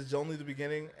 This is only the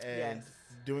beginning, and Yes.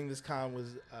 doing this con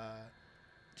was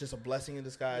just a blessing in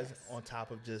disguise. Yes. On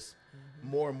top of just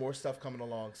more and more stuff coming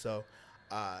along. So,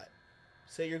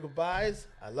 say your goodbyes.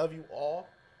 I love you all,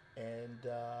 and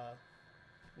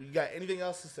you got anything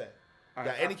else to say?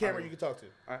 Got any camera you can talk to?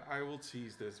 I will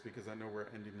tease this because I know we're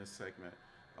ending this segment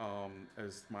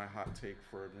as my hot take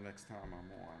for the next time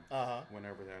I'm on,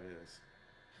 whenever that is.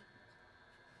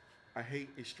 I hate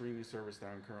a streaming service that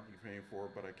I'm currently paying for,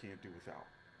 but I can't do without.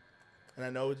 And I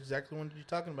know exactly what you're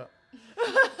talking about.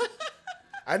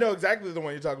 I know exactly the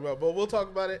one you're talking about, but we'll talk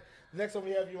about it next time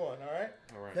we have you on, all right?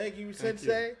 All right. Thank you, Thank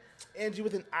Sensei. Angie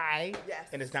with an I. Yes.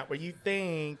 And it's not what you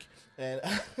think. And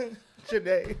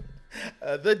Janae.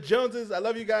 The Joneses. I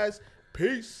love you guys.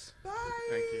 Peace. Bye.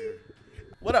 Thank you.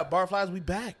 What up, Barflies? We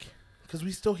back. Because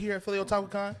we still here at Philly Otaku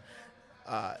Con.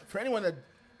 For anyone that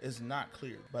is not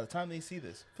clear, by the time they see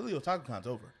this, Philly Otaku Con's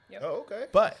over. Yep. Oh, okay.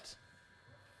 But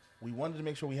we wanted to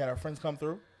make sure we had our friends come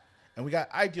through. And we got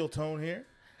Ideal Tone here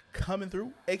coming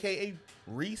through, a.k.a.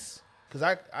 Reese.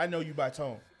 Because I know you by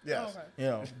Tone. Yes. Oh, okay. You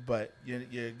know, but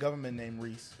your government name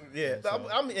Reese. Yeah. And so-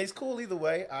 I mean, it's cool either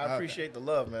way. I appreciate the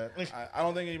love, man. I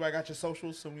don't think anybody got your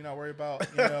socials, so we're not worried about,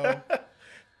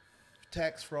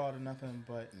 tax fraud or nothing.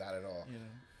 But, Not at all.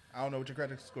 I don't know what your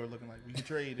credit score looking like. We can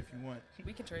trade if you want.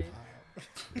 We can trade.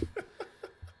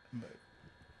 But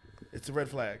it's a red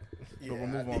flag. But we'll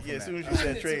move on from as soon as that. you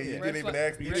said It's trade, a you red didn't even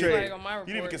flag- ask me. red You trade. flag on my You didn't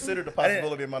even report. consider the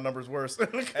possibility of my numbers worse.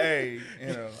 Hey,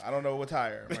 I don't know what's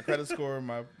higher. My credit score or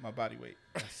my body weight.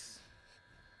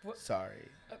 What? Sorry.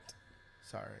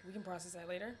 Sorry. We can process that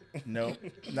later. No,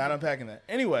 not unpacking that.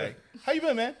 Anyway, how you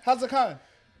been, man? How's the con?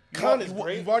 Con is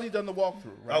great. You've already done the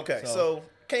walkthrough, right? Okay, so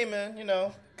came in,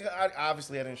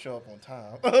 obviously I didn't show up on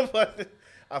time, but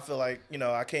I feel like,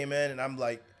 I came in and I'm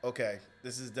like, okay,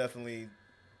 this is definitely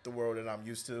the world that I'm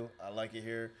used to. I like it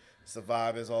here. It's the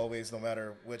vibe as always, no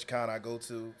matter which con I go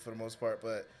to for the most part,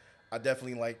 but I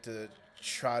definitely like to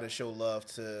try to show love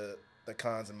to the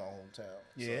cons in my hometown.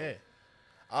 Yeah.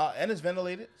 And it's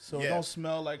ventilated, so it Yeah. don't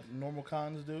smell like normal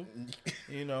cons do.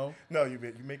 No, you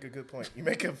make a good point. You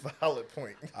make a valid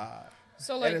point.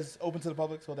 So And like, it's open to the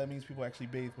public, so that means people actually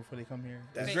bathe before they come here.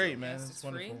 That's Bathe, great, man. yes, It's it's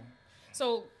wonderful. free.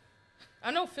 So I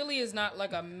know Philly is not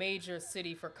like a major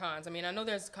city for cons. I mean, I know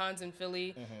there's cons in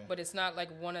Philly, but it's not like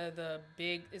one of the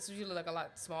big. It's usually like a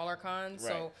lot smaller cons.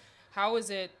 So Right. how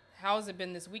has it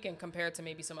been this weekend compared to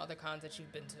maybe some other cons that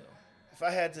you've been to? If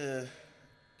I had to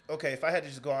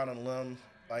just go out on a limb,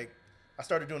 like I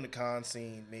started doing the con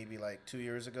scene maybe like 2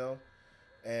 years ago,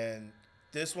 and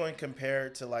this one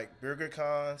compared to like bigger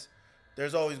cons,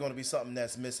 there's always going to be something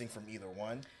that's missing from either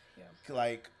one. Yeah.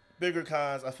 Like bigger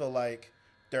cons, I feel like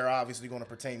they're obviously going to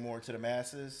pertain more to the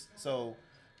masses, so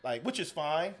like which is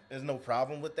fine. There's no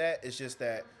problem with that. It's just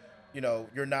that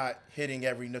you're not hitting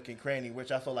every nook and cranny,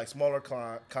 which I feel like smaller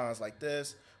cons like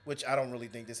this, which I don't really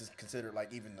think this is considered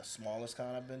like even the smallest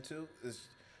con I've been to,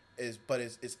 but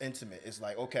it's intimate. It's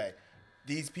like, okay,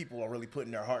 these people are really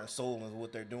putting their heart and soul into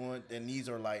what they're doing, and these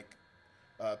are like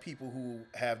people who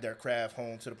have their craft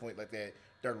honed to the point like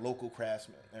they're local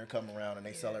craftsmen. They're coming around and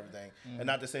they sell everything. And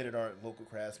not to say that there aren't local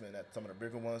craftsmen at some of the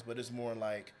bigger ones, but it's more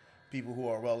like people who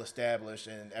are well established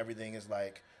and everything is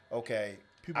like, okay,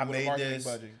 People I with a made marketing this.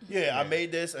 budget. Yeah, I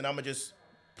made this, and I'm gonna just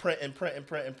print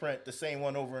the same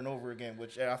one over and over again.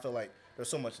 Which I feel like there's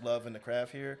so much love in the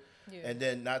craft here, Yeah. and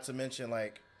then not to mention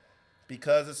like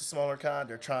because it's a smaller con,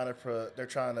 they're trying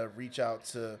to reach out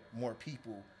to more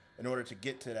people in order to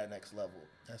get to that next level.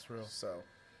 That's real. So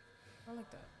I like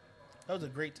that. That was a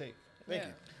great take. thank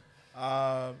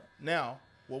Yeah. you. Now,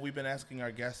 what we've been asking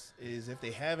our guests is if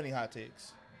they have any hot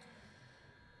takes.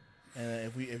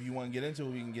 And if you want to get into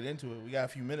it, we can get into it. We got a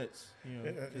few minutes,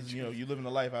 because you living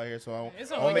the life out here, so I want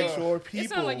to make sure people. It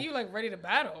sounds like you like ready to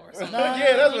battle or something.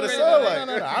 Yeah, that's what it sounded like.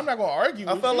 No, I'm not gonna argue.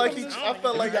 I felt like he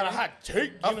got a hot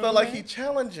take. I felt like he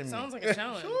challenging me. Sounds like a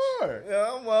challenge. Sure.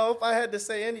 Yeah. Well, if I had to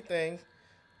say anything,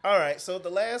 all right. So the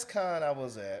last con I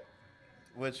was at,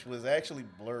 which was actually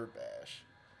Blur Bash.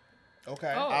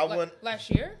 Okay. Oh, last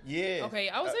year? Yeah. Okay,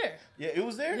 I was there. Yeah, it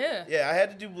was there? Yeah. Yeah, I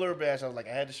had to do Blur Bash. I was like,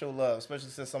 I had to show love,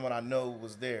 especially since someone I know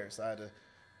was there. So I had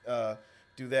to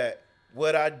do that.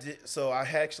 What I did, so I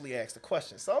actually asked a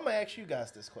question. So I'm going to ask you guys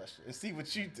this question and see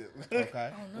what you do.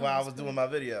 Okay. While I was doing my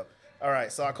video. All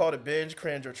right, so I called it binge,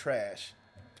 cringe, or trash.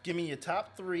 Give me your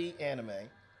top 3 anime.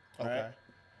 All Okay. right?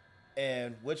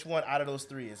 And which one out of those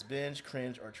 3 is binge,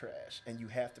 cringe, or trash? And you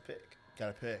have to pick.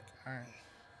 Gotta pick. All right.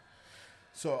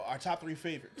 So our top 3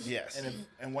 favorites. Yes.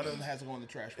 And one of them has to go in the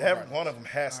trash. One of them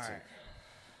has All to. right.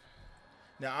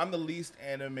 Now I'm the least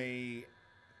anime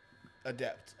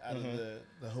adept out of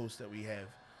the hosts that we have,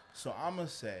 so I'm gonna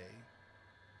say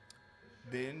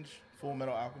binge Full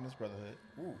Metal Alchemist Brotherhood.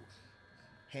 Ooh.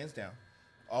 Hands down,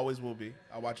 always will be.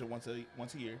 I watch it once a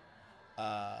year.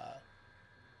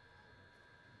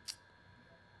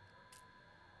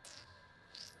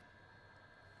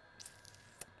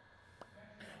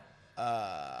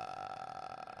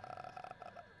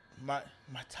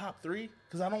 My top 3,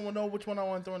 because I don't know which one I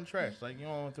want to throw in the trash. Like, you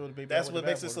don't want to throw the baby. That's out what with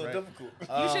makes the it so bathwater, right? difficult.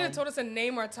 You should have told us to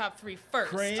name our top 3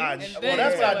 first. Cringe. and Well, then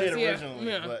that's what I tell did us, yeah. originally.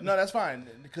 Yeah. But No, that's fine,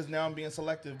 because now I'm being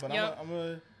selective. But Yep.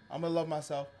 I'm gonna love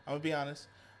myself. I'm gonna be honest.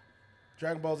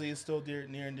 Dragon Ball Z is still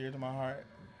near and dear to my heart.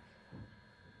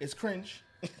 It's cringe.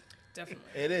 Definitely.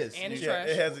 It is. And it's yeah, trash.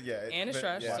 it has, And it's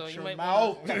trash, Watch so you your might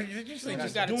mouth. want to... you just You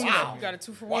That's got a doing two. that. You got a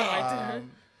 2 for 1 right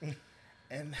there.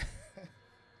 And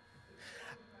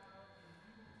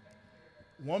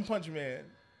One Punch Man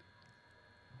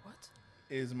What?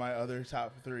 is my other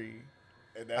top 3.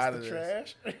 And Out that's of the this.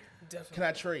 trash? Definitely. Can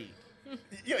I trade?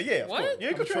 Yeah, of What? course. Yeah,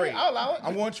 you can I'm trade. trade. I'll allow it.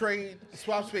 I'm going to trade,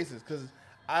 swap spaces, because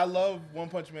I love One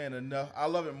Punch Man enough. I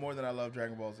love it more than I love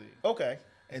Dragon Ball Z. Okay.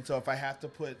 And so if I have to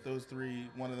put those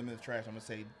 3, one of them in the trash, I'm going to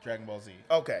say Dragon Ball Z.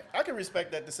 Okay. I can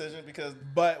respect that decision because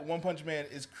But One Punch Man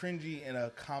is cringy in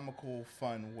a comical,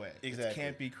 fun way. Exactly. It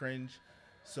can't be cringe.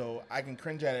 So I can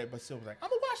cringe at it, but still be like, I'm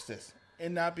going to watch this.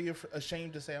 And not be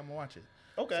ashamed to say I'm going to watch it.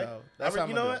 okay. So that's how I'm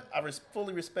you know gonna do what? I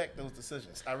fully respect those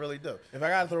decisions. I really do. If I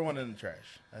got to throw one in the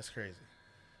trash, that's crazy.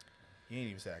 You ain't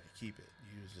even say I could keep it.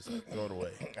 You was just like, throw it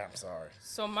away. I'm sorry.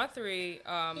 So my 3,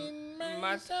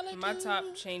 my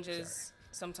top changes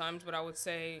sometimes, but I would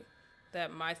say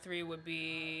that my 3 would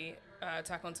be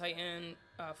Attack on Titan,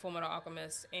 Full Metal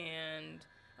Alchemist, and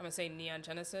I'm gonna say Neon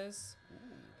Genesis.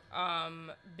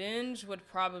 Binge would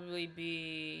probably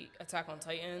be Attack on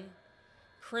Titan.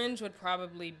 Cringe would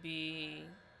probably be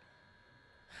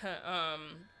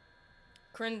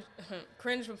cringe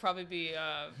would probably be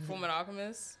Full Metal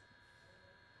Alchemist.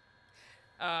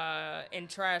 And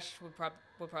trash would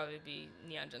probably be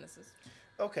Neon Genesis.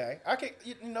 Okay. I can.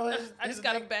 You know. I just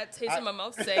got a bad taste in my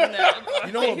mouth saying that.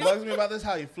 You know what bugs me about this?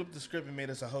 How he flipped the script and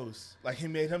made us a host. Like, he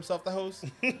made himself the host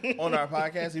on our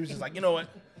podcast. He was just like, you know what?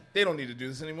 They don't need to do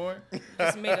this anymore.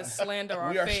 Just made us slander our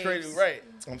We are faves. straight, right.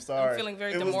 I'm sorry. I'm feeling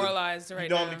very It was demoralized right You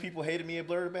know now. how many people hated me at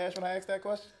Blur Bash when I asked that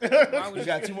question? Why would We you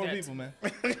got do 2 more that? people, man.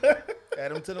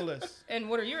 Add them to the list. And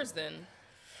what are yours then?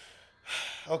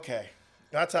 Okay.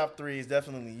 My top 3 is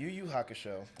definitely Yu Yu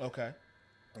Hakusho. Okay.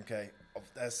 Okay. Oh,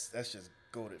 that's just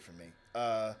goated for me.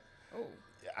 Oh,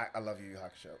 I love Yu Yu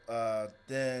Hakusho.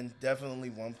 Then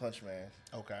definitely One Punch Man.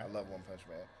 Okay. I love One Punch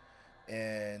Man.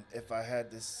 And if I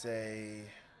had to say,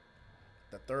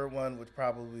 the third one would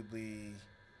probably be,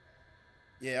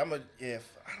 I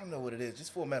don't know what it is.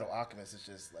 Just Full Metal Alchemist is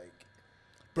just like.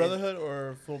 Brotherhood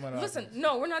or Full Metal listen, Alchemist?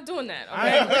 no, we're not doing that. I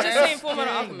Okay, we're just saying Full Metal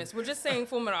asking. Alchemist. We're just saying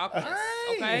Full Metal Alchemist.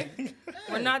 Okay,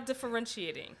 we're not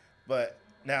differentiating. But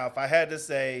now, if I had to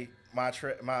say my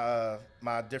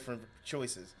different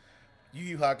choices, Yu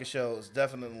Yu Hakusho is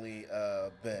definitely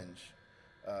binge.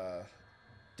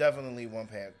 Definitely One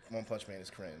Punch Man is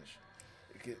cringe.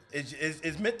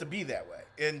 It's meant to be that way.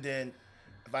 And then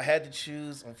if I had to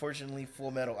choose, unfortunately, Full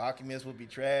Metal Alchemist would be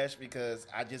trash because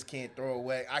I just can't throw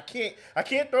away. I can't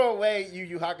throw away Yu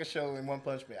Yu Hakusho and One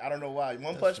Punch Man. I don't know why.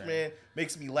 One Punch Man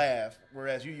makes me laugh,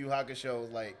 whereas Yu Yu Hakusho is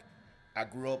like, I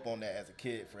grew up on that as a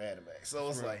kid for anime. So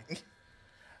it's like.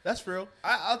 That's real.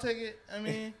 I'll take it. I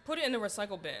mean, Put it in the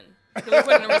recycle bin. Can we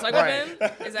put it in the recycle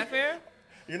bin? Is that fair?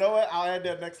 You know what? I'll add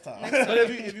that next time. but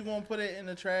if you're going to put it in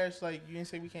the trash, like, you didn't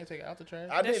say we can't take it out the trash?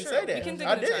 I That's didn't true. say that. We can dig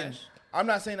I in the didn't. trash. I'm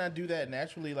not saying I do that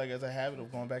naturally, like, as a habit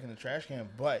of going back in the trash can,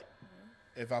 but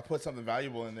if I put something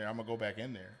valuable in there, I'm gonna go back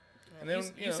in there. And then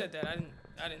You said that.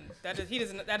 I didn't.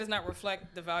 That does not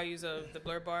reflect the values of the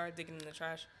blur bar digging in the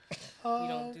trash. You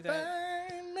don't do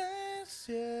that.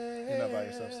 You're not by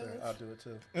yourself, sir. I'll do it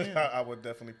too. I would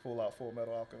definitely pull out Full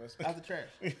Metal Alchemist out the trash.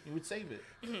 You would save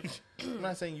it. I'm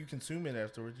not saying you consume it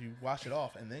afterwards. You wash it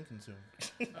off and then consume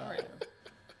it. All right.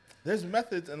 There's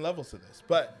methods and levels to this.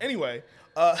 But anyway,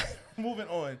 moving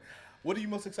on. What are you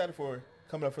most excited for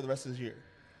coming up for the rest of this year?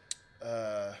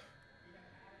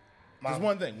 Just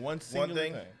one thing. One singular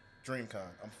thing. DreamCon.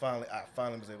 I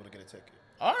finally was able to get a ticket.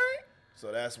 All right.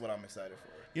 So that's what I'm excited for.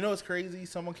 You know what's crazy?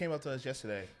 Someone came up to us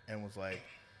yesterday and was like,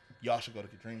 y'all should go to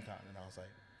DreamCon. And I was like,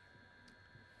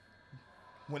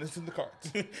 when it's in the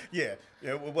cards. yeah,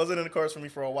 it wasn't in the cards for me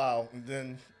for a while. And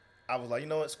then I was like, you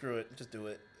know what? Screw it. Just do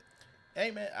it. Hey,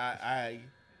 man,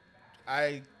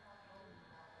 I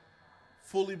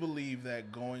fully believe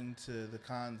that going to the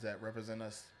cons that represent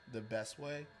us the best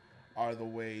way are the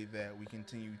way that we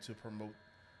continue to promote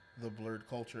the blurred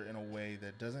culture in a way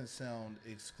that doesn't sound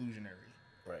exclusionary.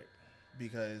 Right.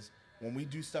 Because when we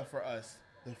do stuff for us,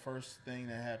 the first thing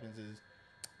that happens is,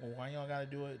 well, why y'all gotta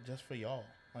do it just for y'all?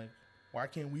 Like, why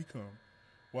can't we come?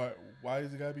 Why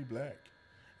does it gotta be black?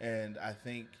 And I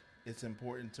think it's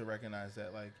important to recognize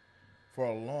that, like, for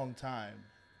a long time,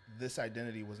 this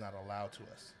identity was not allowed to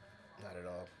us. Not at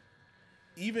all.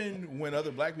 Even when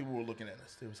other black people were looking at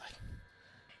us, they was like,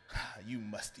 you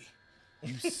musty.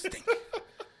 You stink.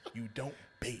 You don't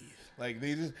bathe. Like,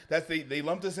 they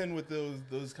lumped us in with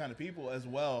those kind of people as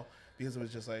well, because it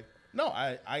was just like, no,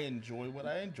 I enjoy what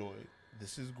I enjoy.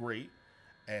 This is great.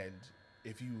 And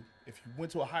if you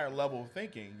went to a higher level of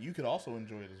thinking, you could also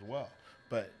enjoy it as well.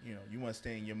 But, you know, you want to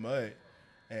stay in your mud.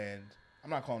 And I'm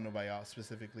not calling nobody out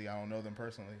specifically. I don't know them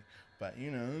personally. But,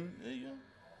 you know.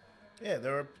 Yeah,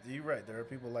 you're right. There are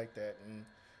people like that.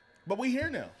 But we here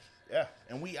now. Yeah.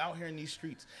 And we out here in these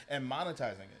streets and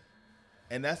monetizing it.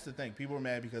 And that's the thing. People are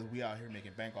mad because we out here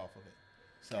making bank off of it.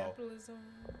 So capitalism.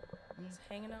 Just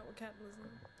hanging out with capitalism.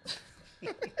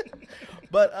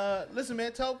 But listen,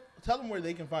 man, tell them where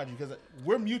they can find you, because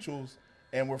we're mutuals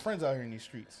and we're friends out here in these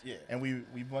streets. Yeah. And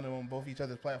we've been on both each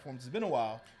other's platforms. It's been a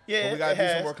while. Yeah. But we gotta do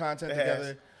some more content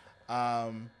together.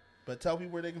 But tell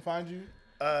people where they can find you.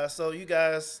 So you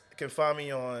guys can find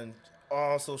me on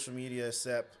all social media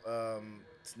except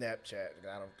Snapchat.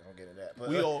 I don't get into that. But,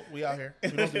 we out here. We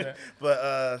don't do that.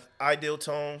 But Ideal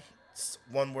Tone,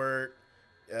 one word.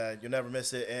 You'll never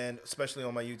miss it, and especially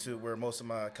on my YouTube where most of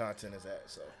my content is at.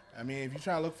 So I mean, if you're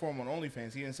trying to look for him on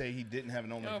OnlyFans, he didn't say he didn't have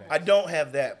an OnlyFans. I don't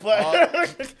have that, but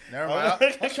never mind.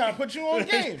 I was trying to put you on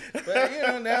game, but you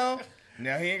know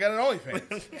now he ain't got an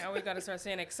OnlyFans. Now we got to start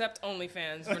saying accept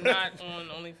OnlyFans. We're not on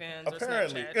OnlyFans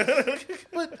apparently. or Snapchat.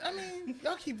 But I mean,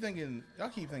 y'all keep thinking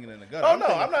in the gutter. Oh no,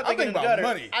 I'm not thinking about gutter.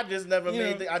 Money. I just never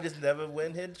I just never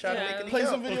went ahead and tried to make any play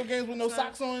some video games with no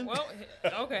socks on. Well,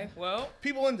 okay, well,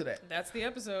 people into that. That's the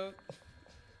episode.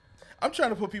 I'm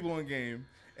trying to put people on game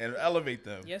and elevate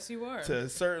them. Yes, you are. To a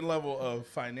certain level of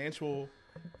financial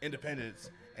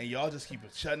independence. And y'all just keep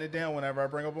shutting it down whenever I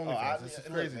bring up OnlyFans. This is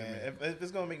crazy, man. Man. If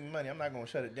it's gonna make me money, I'm not gonna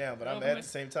shut it down. But at the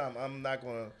same time, I'm not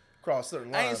gonna cross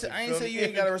certain lines. I ain't say you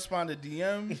ain't gotta respond to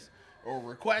DMs or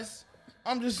requests.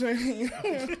 I'm just saying,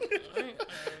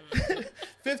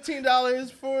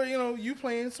 $15 for you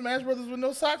playing Smash Brothers with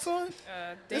no socks on.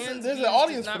 There's an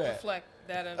audience for that. Reflect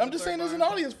that I'm just saying there's an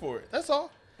audience for it. That's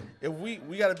all. If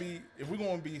we're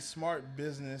gonna be smart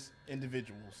business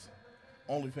individuals,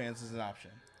 OnlyFans is an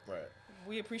option. Right.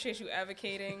 We appreciate you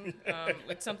advocating.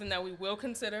 It's something that we will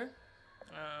consider.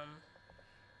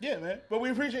 Yeah, man. But we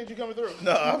appreciate you coming through.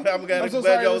 No, I'm glad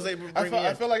y'all was able to bring me in.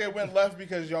 I feel like it went left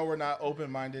because y'all were not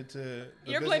open-minded to.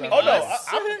 You're blaming us.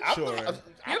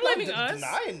 You're blaming us.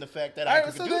 Denying the fact that I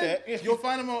could do that. You'll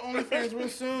find him on OnlyFans real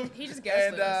soon. He just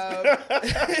gaslit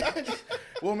us.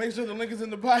 We'll make sure the link is in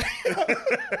the bio.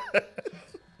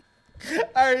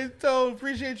 All right, so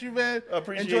appreciate you, man.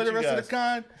 Enjoy the rest of the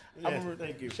con.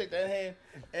 Thank you. Shake that hand.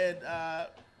 And,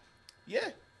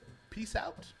 peace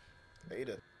out.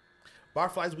 Later.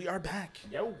 Barflies, we are back.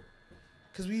 Yo.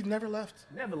 Because we've never left.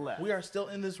 Never left. We are still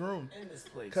in this room. In this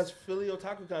place. Because Philly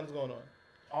Otaku Con is going on.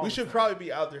 All we the should time. probably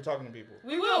be out there talking to people.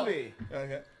 We will be.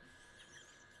 Okay.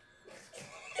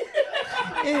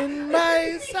 In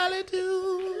my solitude,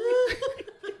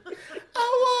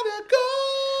 I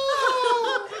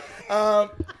wanna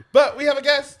go. But we have a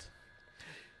guest.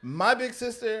 My big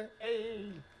sister. Hey.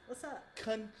 What's up?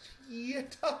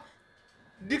 Conchita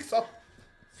Dixon.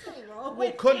 Wrong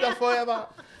Wakanda forever.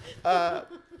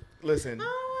 Listen.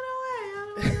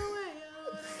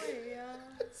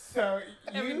 So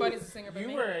Everybody's a singer but you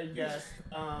me. were a guest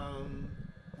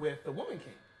with the Woman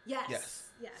King. Yes. Yes.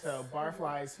 Yes. So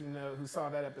Barflies, who saw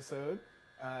that episode,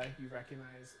 you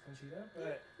recognize Conchita,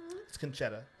 but It's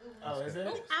Conchetta. oh, is it?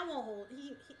 I won't hold.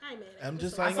 I made it. I'm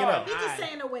just I letting you saw know. it. He just Aye.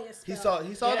 saying the way it's He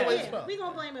spelled. saw the way it's Yeah. spelled. We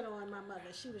gonna blame it on my mother.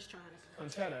 She was trying to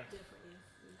Conchetta.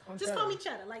 differently. Just call me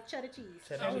cheddar, like cheddar cheese.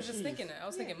 Cheddar. I was just cheese. thinking that. I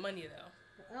was thinking money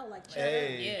though. I don't like cheddar.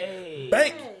 Hey. Yeah. Hey.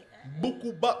 Bank. Hey.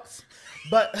 Buku bucks.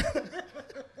 But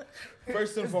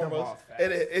first and foremost, snowballed fast.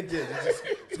 it did.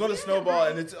 It's going to snowball,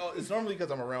 and it's normally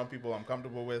because I'm around people I'm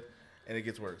comfortable with, and it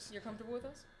gets worse. You're comfortable with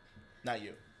us? Not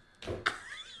you.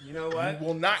 You know what? You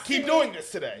will not keep doing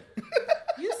this today.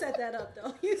 You set that up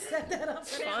though. You set that up.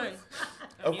 It's fine.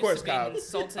 Of course, being Cobb.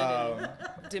 insulted and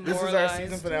This is demoralized. our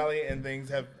season finale, and things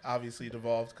have obviously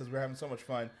devolved because we're having so much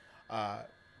fun.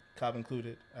 Cobb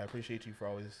included. I appreciate you for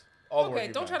all the work Okay,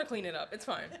 you've don't try done. to clean it up. It's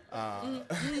fine.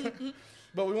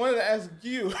 But we wanted to ask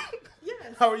you,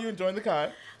 Yes. how are you enjoying the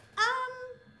con?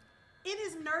 It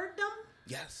is nerddom.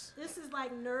 Yes. This is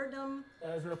like nerddom.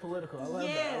 That was real political. I love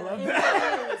Yeah, that. I love it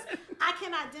that. really is. I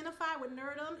can identify with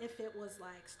nerddom if it was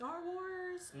like Star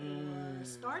Wars or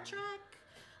Star Trek,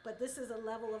 but this is a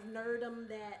level of nerddom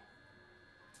that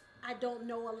I don't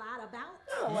know a lot about.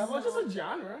 Oh, well, it's just a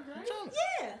genre, right?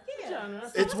 Yeah. Genre.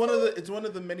 So It's one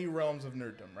of the many realms of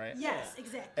nerddom, right? Yes,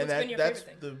 exactly. And What's been your that's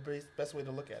favorite the best way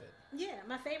to look at it. Yeah,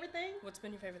 my favorite thing. What's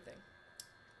been your favorite thing?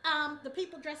 The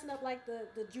people dressing up like the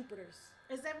Jupiters.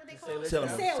 Is that what they call it? Sailor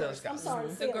Scouts. Sailors. Sailor I'm Scouts. sorry.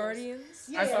 The sailors. Guardians.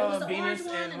 Yeah, I saw it was the Venus orange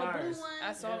one and and the blue Mars.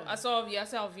 one. I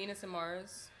saw Venus and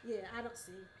Mars. Yeah, I don't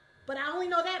see. But I only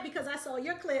know that because I saw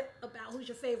your clip about who's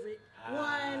your favorite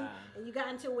one, and you got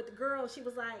into it with the girl. She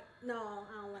was like, "No,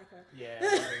 I don't like her." Yeah.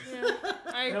 Yeah,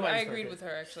 I Nobody's agreed perfect. with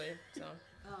her actually. So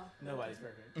Oh. Nobody's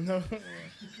perfect. No.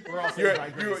 We're all saved by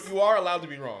You're, grace. you are allowed to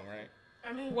be wrong, right?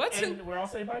 I mean, What? And we're all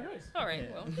saved by grace. all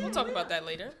right, well, we'll talk about that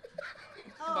later.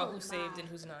 Oh, About who's saved my. and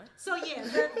who's not. So yeah,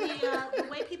 the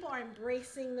way people are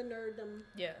embracing the nerddom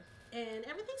Yeah. and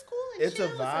everything's cool and It's a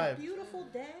chill. vibe. It's a beautiful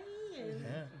day, and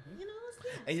Yeah. it's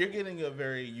good. And you're getting a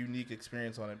very unique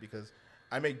experience on it because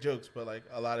I make jokes, but like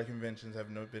a lot of conventions have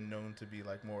been known to be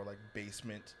like more like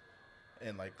basement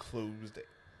and like closed,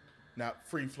 not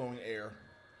free flowing air.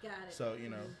 Got it. So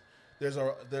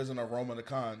there's an aroma to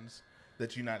cons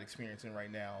that you're not experiencing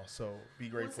right now. So be Well, it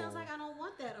grateful. sounds like I don't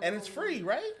want that. And it's aroma. free,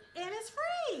 right? And it's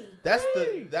free.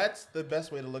 That's the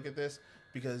best way to look at this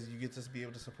because you get to be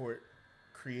able to support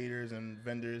creators and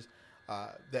vendors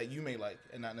that you may like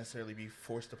and not necessarily be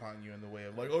forced upon you in the way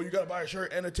of like, oh, you gotta buy a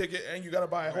shirt and a ticket and you gotta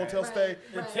buy a hotel Right. stay.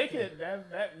 The ticket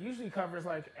that usually covers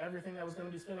like everything that was going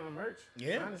to be spent on merch.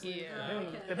 Yeah. Honestly, Yeah.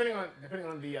 depending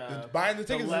on the Buying the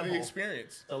tickets is level. the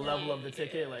experience. the level of the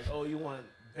ticket. Like, oh, you want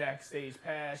backstage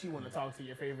pass, you want to talk to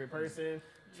your favorite person,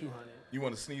 $200. You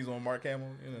want to sneeze on Mark Hamill?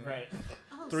 Right.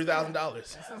 Oh, $3,000.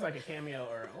 That sounds like a cameo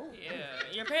or Yeah,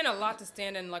 you're paying a lot to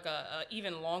stand in like a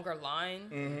even longer line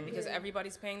Mm-hmm. because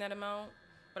everybody's paying that amount.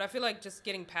 But I feel like just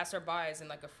getting passerbys in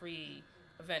like a free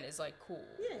event is like cool.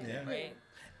 Yeah. Yeah. Right.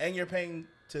 And you're paying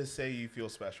to say you feel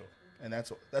special, and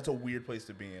that's a weird place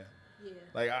to be in. Yeah.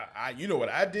 Like I you know what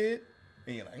I did,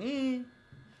 and you're like,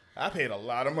 I paid a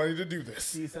lot of money to do this,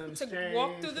 see some To strange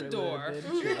walk through the for a door.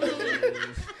 little bit of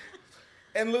change.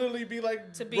 and literally be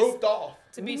like To be roped off.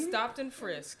 To be stopped and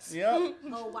frisked. Yeah.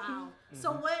 Oh wow.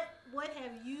 So what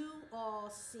have you all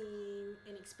seen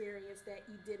and experienced that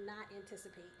you did not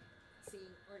anticipate seeing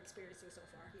or experiencing so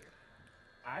far here?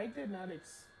 I did not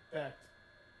expect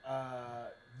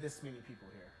this many people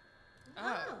here.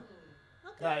 Ah.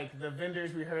 Okay. Like the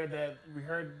vendors, we heard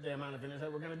the amount of vendors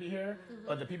that were going to be here,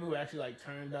 but the people who actually like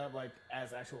turned up like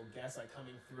as actual guests like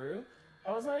coming through,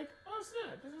 I was like, oh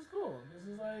snap, this is cool.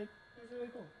 This is really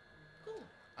cool. Cool.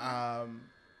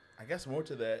 I guess more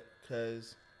to that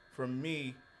because for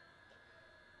me,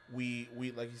 we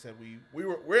like you said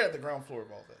we're at the ground floor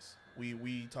of all this.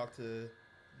 We talked to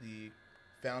the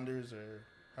founders or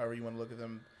however you want to look at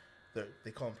them.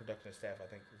 They call them production staff. I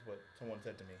think is what someone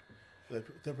said to me.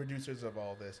 The producers of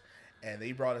all this, and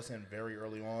they brought us in very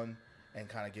early on and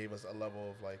kind of gave us a level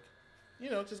of like,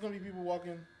 just gonna be people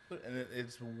walking, and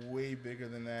it's way bigger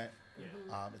than that.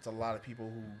 Yeah. It's a lot of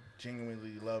people who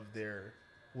genuinely love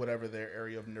whatever their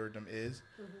area of nerddom is,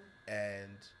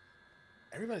 and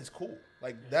everybody's cool.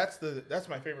 Like that's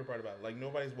my favorite part about it. Like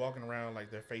nobody's walking around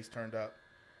like their face turned up.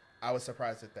 I was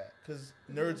surprised at that because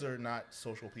nerds are not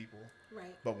social people.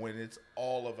 Right. But when it's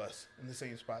all of us in the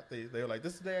same spot, they're like,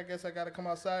 this is the day I guess I got to come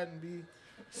outside and be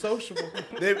sociable.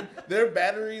 Their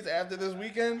batteries after this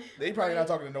weekend, they probably not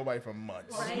talking to nobody for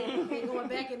months. Right. They're going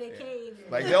back in their cave.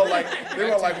 Like they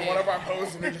were like one of our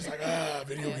posts and they're just like,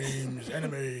 video games,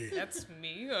 anime. That's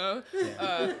me.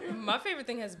 My favorite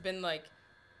thing has been like,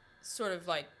 sort of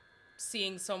like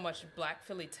seeing so much Black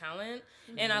Philly talent,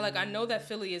 and I know that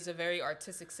Philly is a very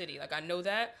artistic city. Like, I know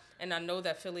that, and I know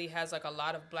that Philly has like a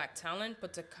lot of Black talent,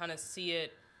 but to kind of see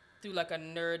it through like a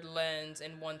nerd lens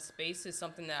in one space is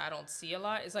something that I don't see a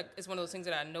lot. It's like it's one of those things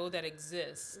that I know that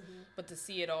exists, but to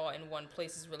see it all in one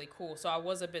place is really cool. So I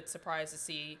was a bit surprised to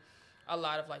see a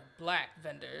lot of like Black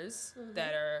vendors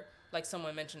that are, like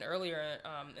someone mentioned earlier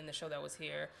in the show that was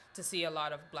here, to see a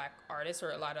lot of Black artists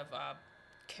or a lot of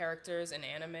characters in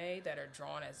anime that are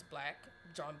drawn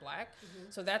black.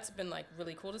 So that's been like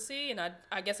really cool to see, and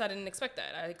I guess I didn't expect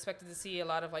that. I expected to see a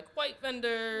lot of like white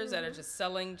vendors that are just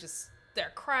selling just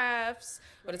their crafts,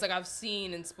 but it's like I've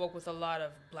seen and spoke with a lot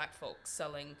of Black folks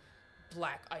selling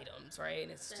Black items, right?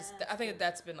 And it's just, I think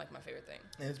that's been like my favorite thing.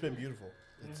 And it's been beautiful.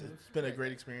 It's been a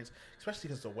great experience, especially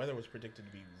because the weather was predicted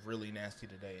to be really nasty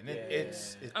today, and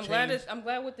it's I'm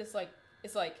glad with this, like,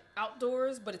 it's like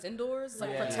outdoors, but it's indoors. It's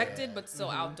like protected, but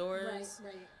still outdoors.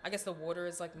 Right. I guess the water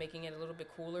is like making it a little bit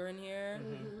cooler in here,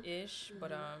 ish.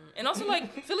 But and also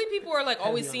like Philly people are like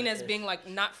always seen as being like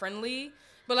not friendly,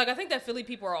 but like I think that Philly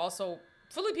people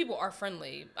are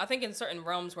friendly. I think in certain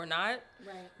realms we're not.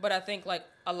 Right. But I think like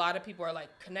a lot of people are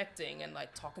like connecting and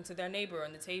like talking to their neighbor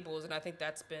on the tables, and I think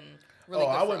that's been really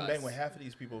good I for wouldn't us. bang with half of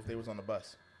these people if they was on the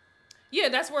bus. Yeah,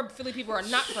 that's where Philly people are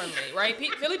not friendly, right?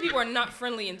 Philly people are not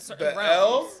friendly in certain The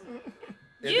realms.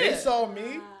 If they saw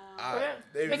me,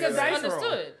 they would Because be it's like,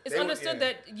 understood. It's They would- understood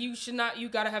yeah. that you should not. You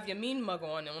gotta have your mean mug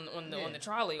on the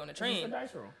trolley, on the It's a train.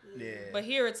 dice roll. Yeah, But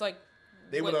here it's like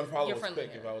they would what- unfollow you're us friendly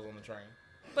quick here. if I was on the train.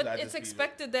 But I'd it's just be-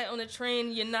 expected that on the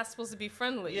train you're not supposed to be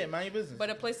friendly. Yeah, mind your business. But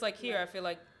a place like here, I feel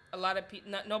like a lot of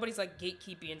people, nobody's like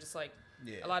gatekeeping and just like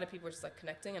Yeah. a lot of people are just like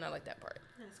connecting, and I like that part.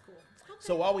 That's cool. Okay.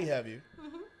 So while we have you,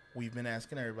 we've been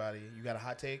asking everybody, you got a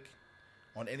hot take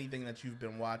on anything that you've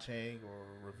been watching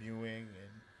or reviewing, and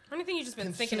Anything you just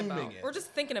been thinking about, Consuming it. or just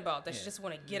thinking about that you Yeah. just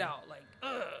want to get out, like,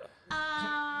 ugh.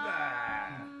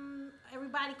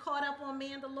 Everybody caught up on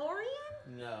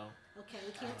Mandalorian? No. Okay,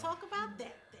 we can't talk about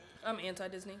that then. I'm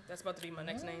anti-Disney. That's about to be my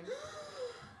next name.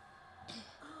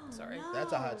 Sorry. No.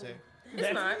 that's a hot take.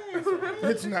 It's not.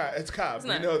 It's not. It's Cobb. It's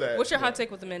We not. know that. What's your but hot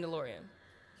take with the Mandalorian?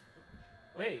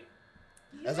 Wait.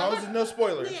 As long as there's no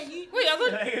spoilers. Yeah, you, Wait, I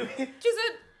thought she she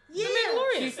said yeah. the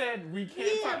Mandalorian. said we can't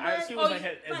Yeah, talk. but- She was Oh, like, you-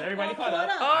 is like, everybody all caught caught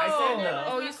up? up. I Oh, said no.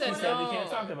 oh, you said She said we no. can't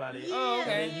talk about it. Yeah, Oh,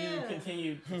 okay. And then you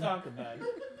continued to talk about it.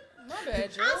 My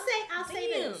bad, Joe. I'll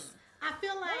say Damn. this. I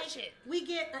feel Watch like it. we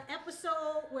get an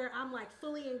episode where I'm like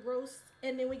fully engrossed,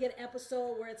 and then we get an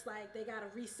episode where it's like they got to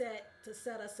reset to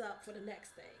set us up for the next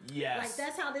thing. Yes. Like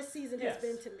that's how this season Yes. has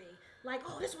been to me. Like,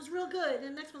 oh, this was real good, and the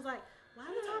next one's like, why are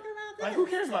we talking about this? Like, who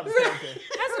cares about this character? Hasn't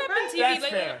that been TV That's lately?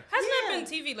 fair. Hasn't that Yeah. been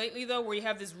TV lately though, where you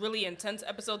have this really intense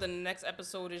episode, and the next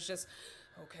episode is just,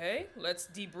 okay, let's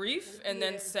debrief and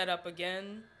then Yeah. set up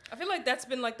again. I feel like that's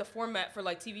been like the format for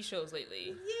like TV shows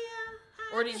lately. Yeah.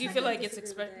 Or do you feel like it's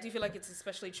disagree with do you feel like it's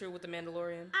especially true with the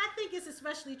Mandalorian? I think it's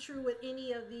especially true with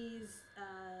any of these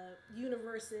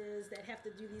universes that have to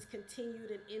do these continued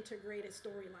and integrated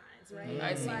storylines, right?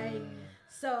 I see. Like,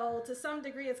 so to some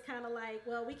degree, it's kind of like,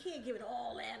 well, we can't give it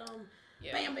all at them.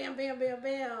 Yeah. Bam, bam, bam, bam,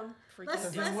 bam. Freaking Let's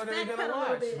Disney. What are they backpedal gonna a little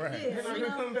watch? bit. Right. Yeah, They're not you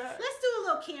gonna know? come back. Let's do a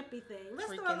little campy thing. Let's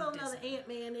throw a Freaking little another Disney.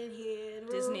 Ant-Man in here. And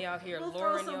Disney out here we'll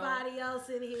luring throw y'all. somebody else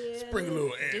in here. Bring a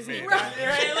little Disney Ant-Man.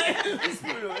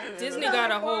 got, Disney got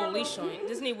a whole leash on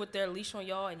Disney with their leash on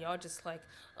y'all, and y'all just like,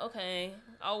 okay,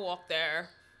 I'll walk there.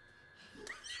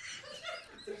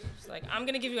 It's like, I'm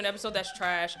gonna give you an episode that's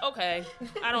trash. Okay,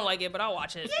 I don't like it, but I'll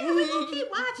watch it. Yeah, we're going to keep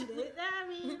watching it. I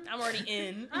mean, I'm already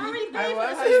in. I already I paid for love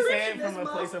the how you say it subscription from this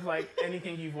a place month. of like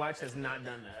anything you've watched has not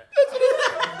done that.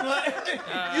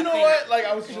 You know what? Like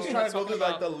I was just trying to go talking through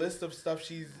like about- the list of stuff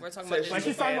she's. We're talking said about she's Like a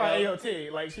she's talking fan about of.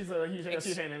 AOT. Like she's a huge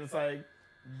AOT fan, and it's like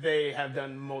they have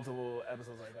done multiple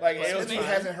episodes like that. Like What's his AOT name?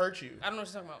 hasn't hurt you. I don't know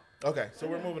what you're talking about. Okay, so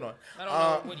we're moving on. I don't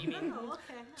know what you mean. Oh,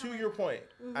 okay. To your point,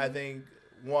 I think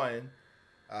one,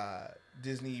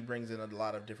 Disney brings in a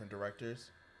lot of different directors,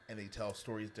 and they tell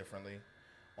stories differently.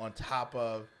 On top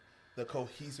of the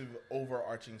cohesive,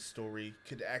 overarching story,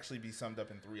 could actually be summed up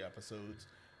in 3 episodes,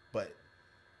 but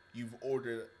you've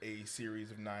ordered a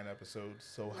series of 9 episodes.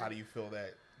 So how do you fill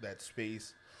that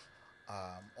space?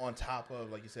 On top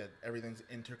of, like you said, everything's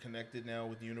interconnected now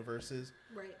with universes.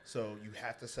 Right. So you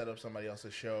have to set up somebody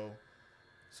else's show,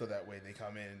 so that way they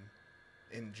come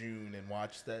in June and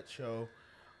watch that show.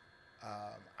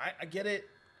 I get it.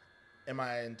 Am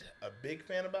I a big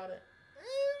fan about it?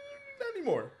 Not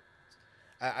anymore.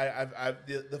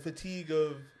 The fatigue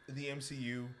of the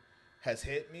MCU has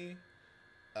hit me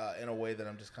in a way that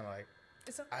I'm just kind of like,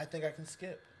 It's a- I think I can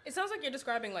skip. It sounds like you're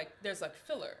describing like there's like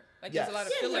filler. Like Yes. there's a lot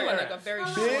of Yeah, filler yeah. in like a very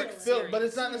Big short Fill, but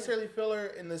it's series. not necessarily filler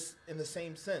in the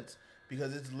same sense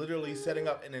because it's literally setting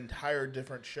up an entirely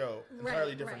different show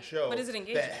right. show. But is it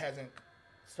engaging? that hasn't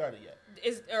started yet?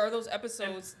 Are those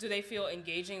episodes? Do they feel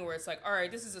engaging? Where it's like, all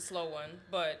right, this is a slow one,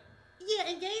 but Yeah,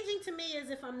 engaging to me is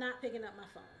if I'm not picking up my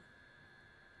phone.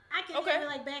 I can Okay. hear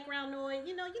like background noise.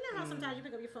 You know how sometimes you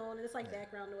pick up your phone and it's like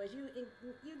background noise. You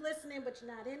listening, but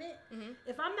you're not in it. Mhm.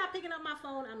 If I'm not picking up my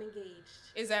phone, I'm engaged.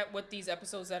 is that what these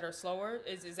episodes that are slower?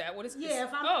 Is that what it's? Yeah, if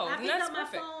I then pick that's up my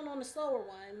perfect. phone on the slower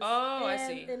ones. Oh, I and,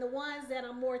 see. And the ones that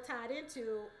I'm more tied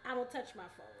into, I don't touch my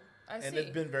phone. I see. And it's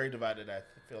been very divided. I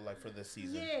feel like for this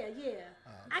season. Yeah.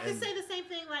 I can and say the same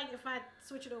thing. Like if I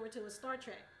switch it over to a Star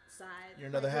Trek side, You're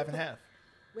another like half with and half.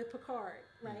 with Picard,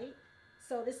 right?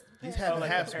 So this These past- half and like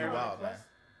halves the be Paramount wild, man. Plus?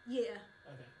 Yeah,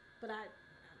 Okay. but I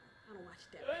don't watch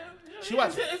it that bad. She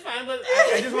watched it. It's fine, but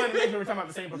I just wanted to make sure we're talking about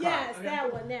the same Picard. Yes, Okay.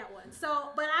 that one.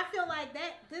 So, but I feel like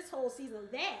that this whole season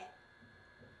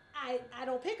I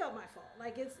don't pick up my phone.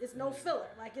 Like it's no filler.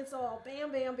 Like it's all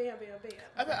bam, bam, bam, bam,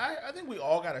 bam. I think we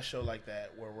all got a show like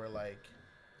that where we're like,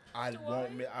 I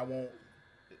won't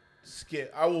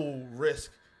skip. I will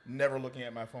risk never looking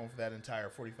at my phone for that entire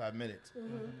 45 minutes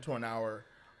to an hour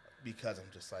because I'm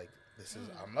just like,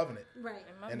 I'm loving it. Right.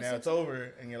 Am I And now missing it's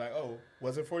over, and you're like, oh,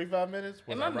 was it 45 minutes?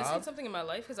 Was Am I robbed? missing something in my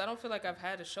life? Because I don't feel like I've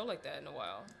had a show like that in a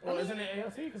while. Well, isn't it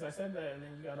AOT? Because I said that, and then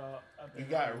you got all up You in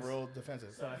got arms. real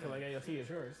defensive. So I feel like AOT is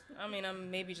yours. I mean, I'm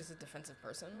maybe just a defensive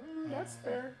person. That's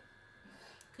fair.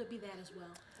 Could be that as well.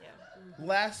 Yeah.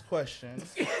 Last question.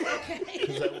 Okay.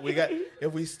 'Cause we got.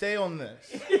 If we stay on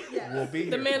this, Yes. we'll be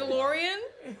The here. Mandalorian.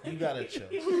 You gotta chill.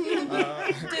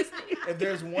 If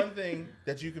there's one thing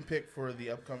that you can pick for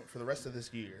the rest of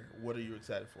this year, what are you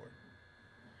excited for?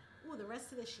 Ooh, the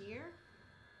rest of this year.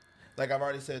 Like I've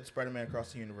already said, Spider-Man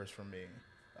Across the Universe for me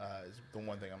is the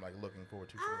one thing I'm like looking forward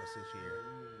to for the rest of this year.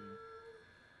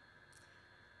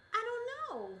 I don't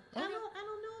know. Okay. I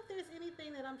don't know if there's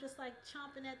anything that I'm just like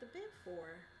chomping at the bit for.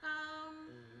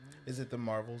 Is it the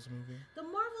Marvels movie? The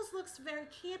Marvels looks very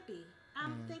campy.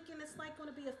 I'm thinking it's like going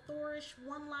to be a Thorish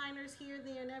one-liners here,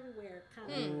 there, and everywhere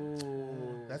kind of.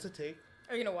 Ooh. That's a take.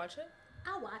 Are you gonna watch it?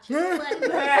 I'll watch it,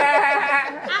 but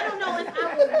I don't know if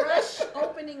I will rush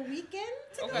opening weekend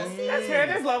to go Okay. see That's it. fair.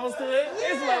 There's levels to it.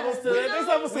 There's Yeah. levels to it. There's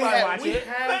levels to We why I have, watch we,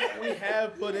 it.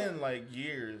 have put in like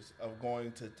years of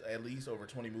going to at least over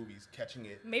 20 movies, catching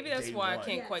it. Maybe that's day why I one.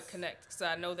 can't Yes. quite connect because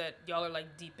I know that y'all are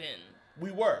like deep in.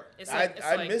 We were. It's like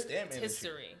I like missed Ant-Man it's this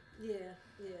year. history. Yeah.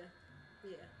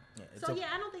 Yeah, it's So a- yeah,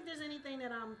 I don't think there's anything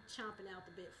that I'm chomping out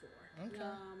the bit for. Okay.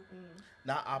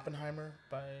 Not Oppenheimer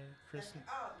by Chris.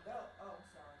 Oh, no. Oh,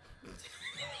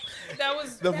 sorry. That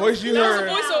was The That voice was- you that was heard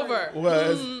a voiceover.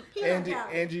 was Peanut Angie,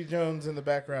 gallery. Angie Jones in the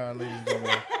background, ladies and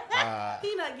gentlemen.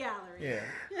 Peanut gallery. Yeah.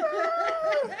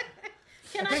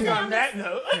 Can I I say think on I'm that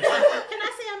note. Can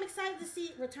I say I'm excited to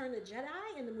see Return of the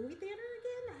Jedi in the movie theater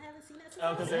again? I haven't seen that since.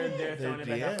 Oh, because they're throwing it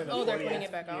back out for the Oh, they're 40th putting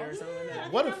it back out? year or something like Yeah, I that.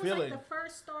 think What a that was feeling. like the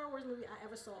first Star Wars movie I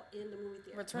ever saw in the movie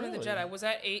theater. Return of the Really? Jedi. Was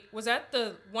that Was that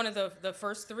the one of the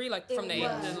first three, like It from the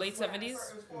was. late 70s?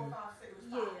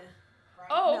 Yeah.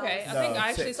 Oh, No, okay. I No, think I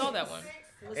actually 6. saw that one.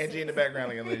 It was Angie in the six.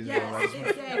 background again, ladies and Yes, gentlemen.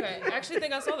 exactly. Okay, I actually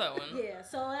think I saw that one. Yeah,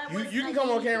 so that You, was you can like come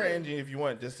on 83. camera, Angie, if you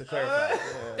want, just to clarify.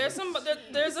 Yeah.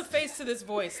 There's a face to this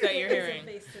voice that you're There is a hearing.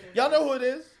 face to this. Y'all know who it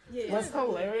is? Yeah. What's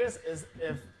hilarious is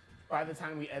if by the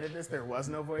time we edit this, there was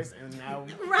no voice, and now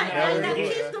Right, now right. we're That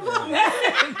getting- keeps the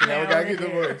voice. Now we gotta get the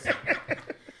we're voice.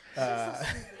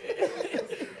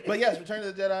 But yes, Return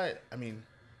of the Jedi. I mean,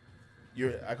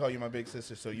 I call you my big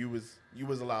sister, so you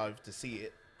was alive to see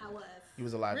it. I was. You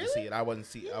was alive to Really? see it. I wasn't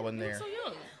Yeah, I wasn't You look there. so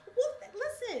young. Well,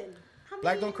 listen. I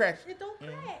Black mean, don't crack. It don't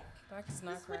crack. Black is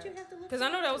not That's what you correct. have to look Because I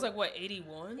know that was forward like what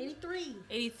 81, to. 83.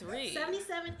 83.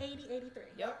 77, 80, 83.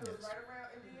 Yep. Right around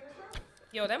Indiana Jones.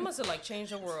 Yo, that must have like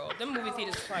changed the world. Them movie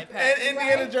theaters probably And packed.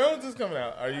 Indiana Jones is coming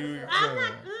out. Are you? I'm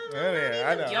not. Yeah,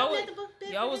 I know.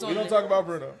 Y'all was We on don't the- talk about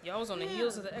Bruno. Y'all was on the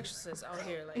heels of The Exorcist out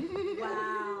here. Like,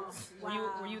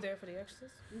 Wow. were you there for The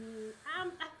Exorcist? I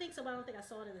think so, but I don't think I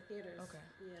saw it in the theaters. Okay.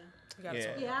 Yeah. We gotta Yeah.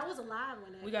 talk. Yeah, I was alive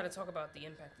when that. We gotta talk about the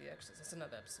impact of The Exorcist. That's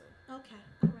another episode. Okay.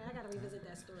 All right. I gotta revisit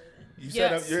that story then.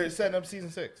 Yes. You're setting up season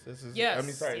 6. This is. Yes, I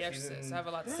mean, sorry. The Exorcist. Season, I have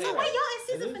a lot to say. So about wait, it. y'all at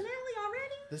season It is? finale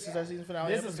already? this is our season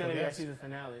finale. This is going to be our yes. season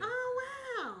finale. Oh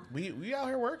wow. We out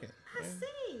here working. I see.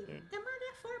 Am I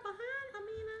that far behind? I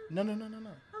mean,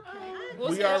 No. okay. What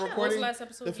was We the are last- what was recording the last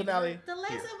episode the you finale. The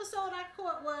last here. episode I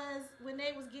caught was when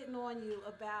they was getting on you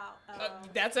about.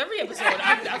 That's every episode.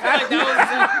 I feel like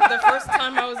that was the first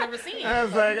time I was ever seeing. I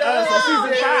was like, No, so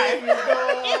season it 5.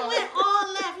 It went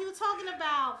all left. You were talking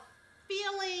about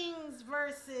feelings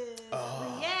versus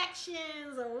Oh.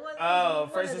 reactions or what? Oh,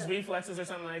 versus reflexes or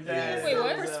something like that. Yeah. Wait,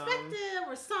 what? Perspective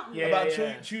or something. Yeah.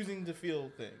 About choosing to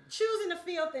feel things. Choosing to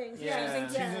feel things. Yeah. Yes.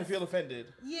 Choosing Choosing to feel offended.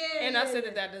 Yeah. And I yeah, said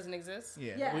yeah. that doesn't exist.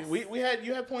 Yeah. Yes.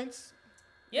 You had points.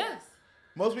 Yes.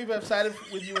 Most people have sided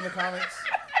with you in the comments.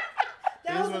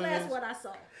 That It is was the what it last is. one I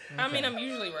saw. I mean, I'm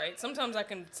usually right. Sometimes I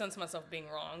can sense myself being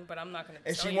wrong, but I'm not going to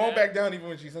And tell she you won't that. back down even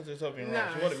when she senses herself being wrong.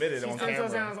 She won't admit it on She stands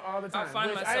those camera. downs all the time. I'll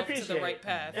find which I myself to the appreciate. right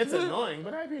path. It's annoying,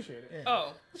 but I appreciate it.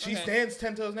 Oh, She okay. stands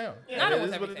 10 toes down. Yeah. Not It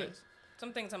with is what it everything. is.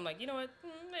 Some things I'm like, you know what?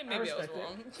 Maybe I was respect it.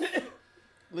 wrong.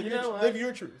 Live, You your, know what? live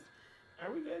your truth.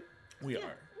 Are we good? We Yeah.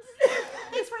 are.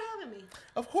 Thanks for having me.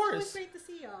 Of Always course. great to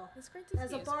see y'all. It's great to As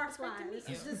see a you. bar It's great fly, to meet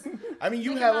this is you. just. I mean,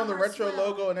 you Making have my on the heart retro swell.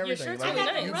 logo and Your everything. shirt's I Like, really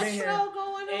got nice. the you've been retro here.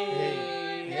 going on.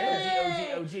 Hey, Yay.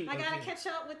 yeah, OG. I gotta catch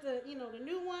up with the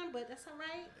new one, but that's all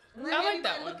right. I Let like everybody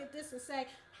that one. look at this and say, how'd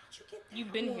you get that?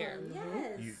 You've been one? here.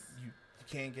 Yes. You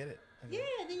can't get it. Yeah,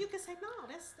 then you can say, no,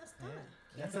 that's done.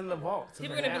 That's in the vault.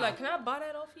 People are going to be now. like, can I buy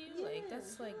that off you? Like, Yeah,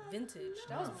 that's like yeah, vintage.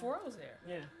 That was before I was there.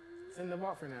 Yeah, it's in the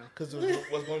vault for now. Because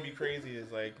what's going to be crazy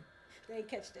is like, They ain't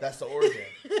catch that. that's the origin.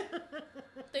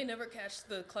 They never catch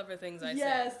the clever things I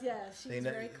yes, say. yes. She's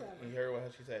very clever. You heard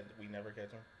what she said? We never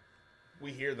catch them.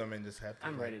 We hear them and just have to.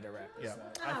 I'm ready to wrap this Yeah.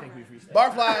 up. I think we've reached that.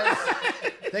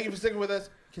 Barflies, thank you for sticking with us.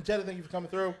 Conchetta, thank you for coming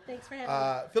through. Thanks for having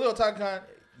me. Philly Otaku Con,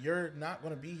 you're not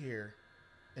going to be here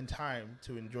in time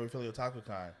to enjoy Philly Otaku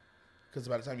Con because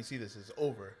by the time you see this, it's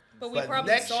over. But we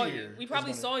probably next saw year you. We is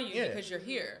probably gonna- saw you yeah. because you're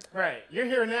here. Right, you're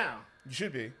here now. You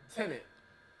should be. Tenant.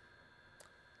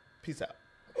 Peace out.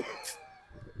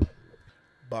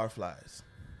 Barflies.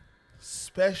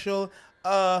 Special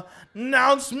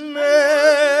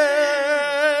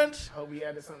announcement. Hope we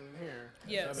added something here.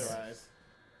 Yes. Otherwise,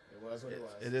 it was what it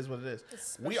was. It is what it is.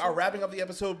 It's We special. are wrapping up the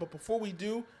episode, but before we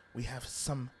do, we have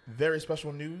some very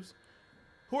special news.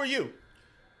 Who are you?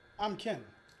 I'm Ken.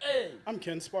 Hey, I'm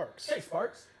Ken Sparks. hey,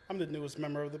 Sparks. I'm the newest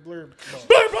member of the Blurb Club.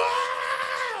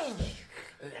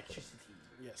 Electricity.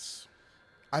 Yes.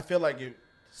 I feel like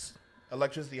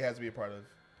electricity has to be a part of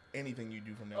anything you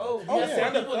do from now on. Oh, Oh, yes, yeah.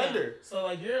 people now. Thunder. So,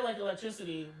 like, you're like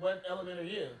electricity. What element are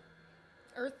you?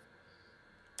 Earth.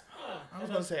 I was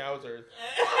going to say I was Earth.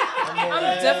 I'm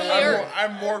definitely Earth.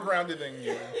 I'm more grounded than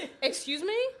you. Excuse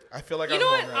me? I feel like You I'm know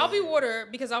more what? grounded I'll be than you. water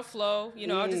because I'll flow. You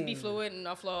know, I'll just be fluid and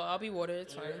I'll flow. I'll be water.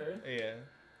 It's fine. Yeah.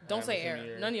 Don't say I'm air.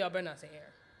 assuming None of y'all better not say air.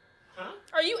 Huh?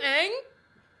 Are you Aang?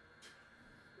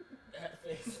 That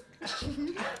face.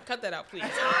 Cut that out, please.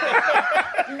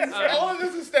 All of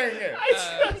this is staying in.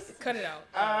 Cut it out.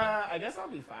 I guess I'll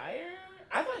be fire.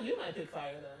 I thought you might pick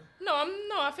fire though.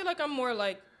 No, I feel like I'm more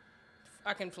like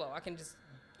I can flow. I can just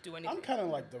do anything. I'm kind of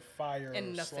like the fire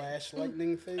And nothing. /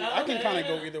 lightning thing. I can kind of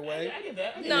go either way. I get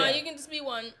that. I get Nah, that. you can just be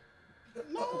one.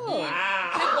 No.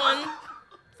 Wow. Pick one.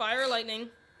 Fire or lightning.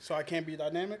 So I can't be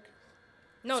dynamic?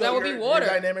 No, So that would be you're water.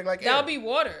 dynamic like that air. would be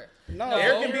water. No. No.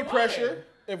 Air can be You're pressure. water.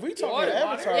 If we talk Water.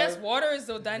 about Avatar, Yes, water is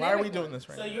the dynamic. Why are we one. doing this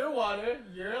right So now? you're water,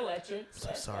 you're electric. So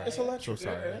that's sorry. fire. It's electric. So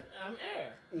sorry. You're earth, I'm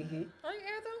air. Are you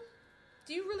air though?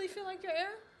 Do you really feel like you're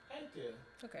air? I do.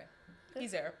 Okay.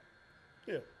 He's air.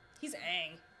 Yeah. He's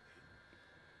Aang.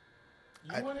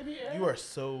 You want to be air? You are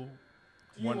so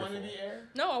Do you wonderful. want to be air?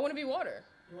 No, I want to be water.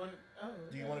 You want? Oh.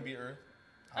 Do you want to be Earth?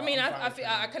 I mean,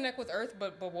 I connect with earth,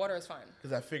 but water is fine.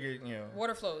 Because I figured,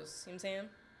 Water flows. You know what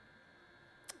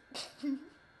I'm saying?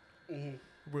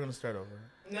 we're going to start over.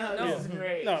 No, No. this is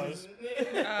great. No, it's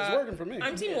working for me.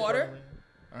 I'm team water.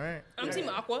 All right. I'm team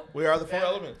aqua. We are the four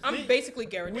elements. I'm basically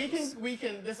Gyarados. we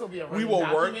can. This will be a. We running will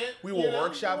work. document, We will you know?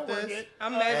 workshop We'll work this. it.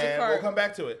 I'm And we'll Magikarp. come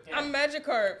back to it. I'm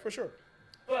Magikarp. For sure.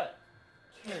 But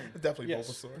Ken, Definitely Yes.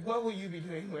 Bulbasaur. what will you be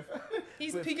doing with?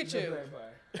 He's with Pikachu. the Blurb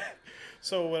Bar?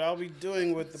 So what I'll be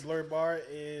doing with the Blurb Bar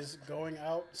is going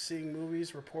out, seeing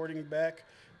movies, reporting back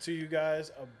to you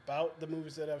guys about the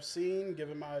movies that I've seen,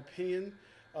 giving my opinion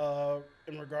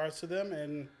in regards to them,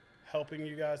 and helping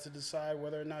you guys to decide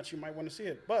whether or not you might want to see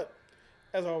it. But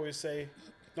as I always say,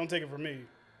 don't take it from me.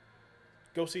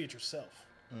 Go see it yourself.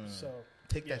 So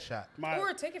Take that shot.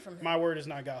 Or take it from him. my word is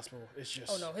not gospel. It's just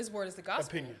Oh no, his word is the gospel.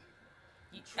 opinion.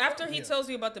 After he Yeah. tells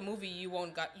you about the movie, you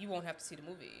won't have to see the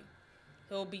movie.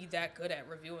 He'll be that good at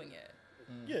reviewing it.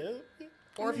 Yeah.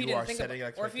 Or if you, You didn't are think setting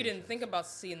about, or if you didn't expectations. think about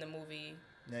seeing the movie,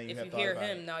 Now you if have you thought hear about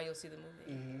him, it. now you'll see the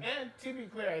movie. And to be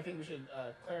clear, I think we should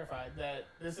clarify that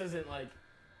this isn't like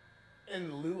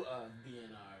in lieu of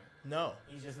BNR. No.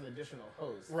 He's just an additional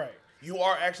host. Right. You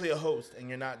are actually a host, and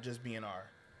you're not just BNR.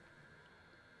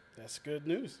 That's good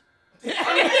news. I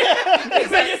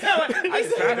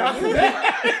signed off for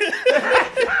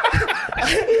that.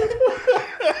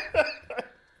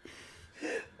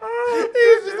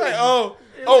 He's just like, oh,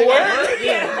 word?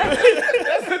 Yeah.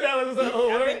 That's what that was. Oh,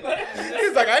 word.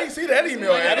 He's like, I ain't seen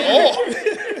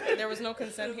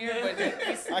sent here,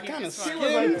 but I kind of She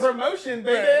was like promotion,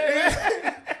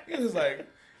 baby. He was like,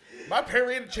 my pay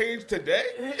rate changed today.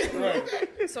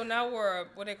 Right. So now we're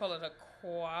what do they call it? A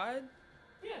quad?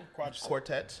 Yeah.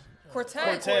 Quartet.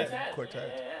 Quartet.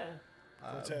 Quartet.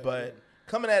 Yeah. But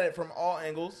coming at it from all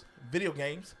angles, video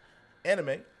games,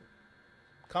 anime,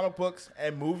 comic books,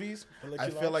 and movies, I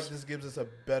feel like this gives us a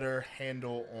better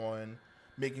handle on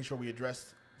making sure we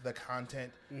address the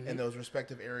content in those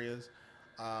respective areas.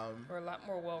 We're a lot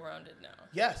more well-rounded now.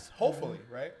 Yes, hopefully,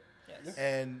 right? Yes.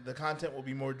 And the content will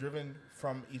be more driven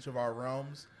from each of our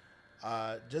realms,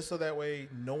 just so that way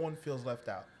no one feels left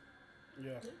out.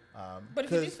 Yeah. But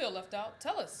if you do feel left out,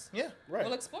 tell us. Yeah, Right.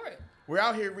 We'll explore it. we're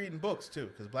out here reading books too,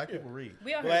 because black people read.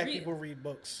 We are Black here people read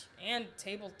books. and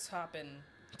tabletop and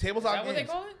Tabletop is that what they games.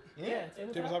 call it? Yeah.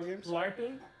 Tabletop games?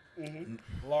 LARPing.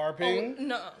 LARPing. Oh,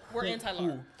 no, we're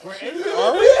anti-LARP. We're in.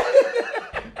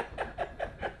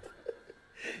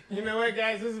 You know what,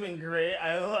 guys? This has been great.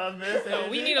 I love this. No,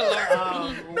 we need a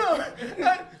LARP. No,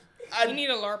 We need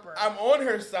a LARPer. I'm on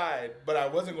her side, but I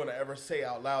wasn't going to ever say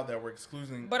out loud that we're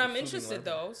excluding. But I'm excluding interested LARPing.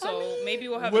 though, so maybe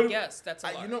we'll have what a if- guest that's a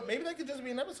LARP. You know, maybe that could just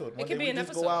be an episode. One could day be we an just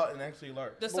episode. go out and actually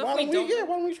LARP. The But stuff why we don't don't.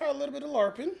 why don't we try a little bit of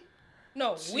LARPing?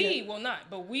 No, we will not,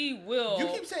 but we will. You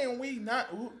keep saying we not.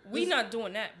 We not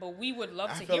doing that, but we would love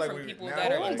I to feel hear like from we- people now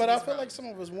that are we're- into But I these feel like realms. some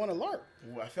of us want to LARP.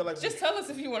 I feel like Just tell us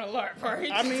if you want to LARP, right?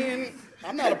 I mean,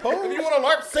 I'm not opposed. if you want to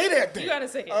LARP, say that thing. You gotta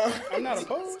say it. I'm not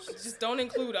opposed. Just don't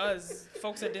include us,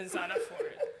 folks that didn't sign up for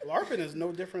it. LARPing is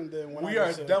no different than when We I are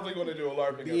was definitely going to do a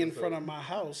LARPing be in episode. front of my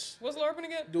house What's LARPing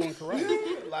again? doing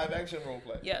karate. live action role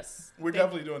play. Yes. We're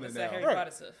definitely doing it It's that now. Harry Right.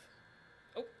 Potter stuff.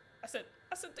 Oh, I said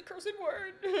the cursed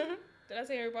word. Did I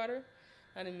say Harry Potter?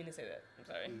 I didn't mean to say that. I'm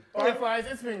sorry. Likewise,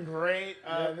 it's been great.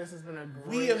 This has been a great.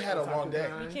 We have had a long Otaku day.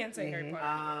 Con. You can't say Harry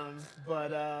Potter.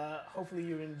 But hopefully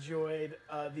you enjoyed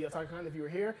the Otaku Con if you were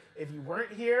here. If you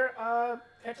weren't here,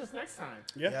 catch us next time.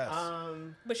 Yeah. Yes.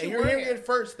 But and you you're were hearing here. it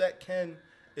first that Ken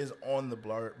is on the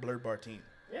Blurred Bar team.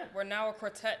 Yeah. We're now a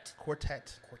quartet.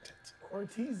 Quartet.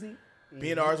 Ortizi.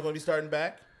 B&R is going to be starting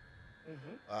back.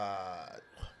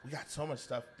 We got so much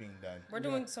stuff being done. We're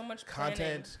doing so much planning.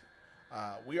 Content.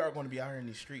 We are going to be out here in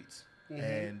these streets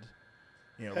and,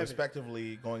 Heavy.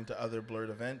 respectively going to other Blurred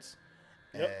events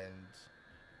Yep. and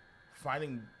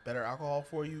finding better alcohol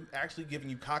for you. Actually giving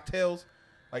you cocktails,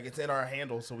 like it's in our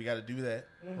handle, so we got to do that,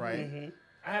 right?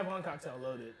 I have one cocktail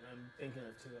loaded. I'm thinking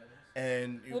of two others.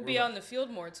 And We'll be out in the field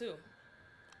more too.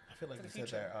 I feel like for you the said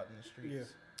future. that out in the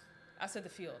streets. I said the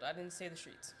field. I didn't say the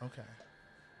streets. Okay.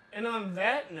 And on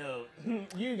that note,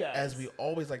 you guys. As we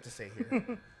always like to say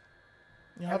here,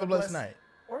 have a blessed night.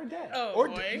 Or day. Oh Or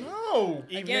boy. no.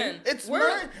 Again, It's we're-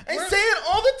 mine. I we're- say it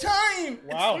all the time.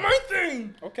 Wow. It's my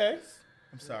thing. Okay.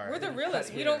 I'm sorry. We're the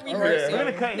realists. We don't All rehearse. right. We're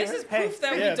gonna cut This here. is proof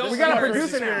that Yeah, we don't. this We got a Marcus rehearse.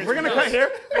 producer now. experience. We're gonna No. cut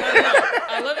here. No.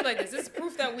 I love it like this. This is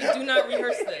proof that we do not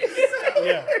rehearse this.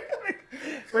 Yeah.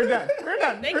 We're done. We're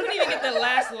done. They couldn't even get the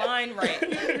last line right.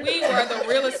 We were the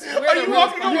realest. We're Are the you realest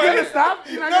walking podcast. You gonna stop?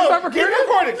 You're not No, gonna stop keep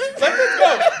recording? recording. Let this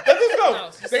go. Let this go. No,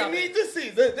 just They stop need it. to see.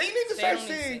 They need to They start don't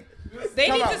need to seeing. They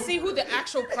Come need on. to see who the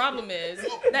actual problem is.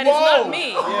 That Whoa. is not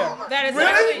me. Yeah. That is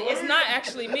Really? actually. It's not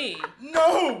actually me.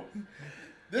 No.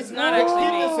 This It's not actually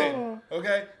keep me. this in.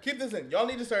 Okay? Keep this in. Y'all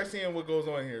need to start seeing what goes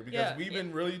on here because Yeah. we've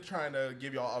been really trying to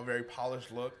give y'all a very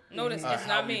polished look. Notice at it's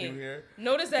how not we do me. here.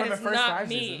 Notice that For the it's first not 5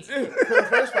 me. seasons. For the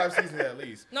first 5 seasons at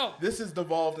least. No. This has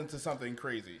devolved into something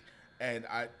crazy. And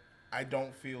I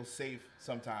don't feel safe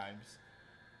sometimes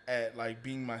at like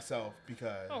being myself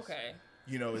because Okay.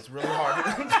 it's really hard.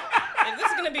 If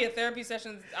this is gonna be a therapy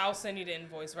session, I'll send you the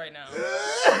invoice right now.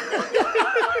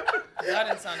 I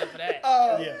didn't sign up for that.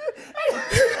 Yeah.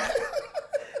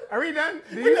 Are we done?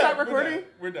 Did you stop recording?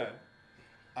 We're done.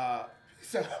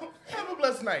 So have a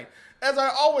blessed night. As I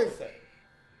always say,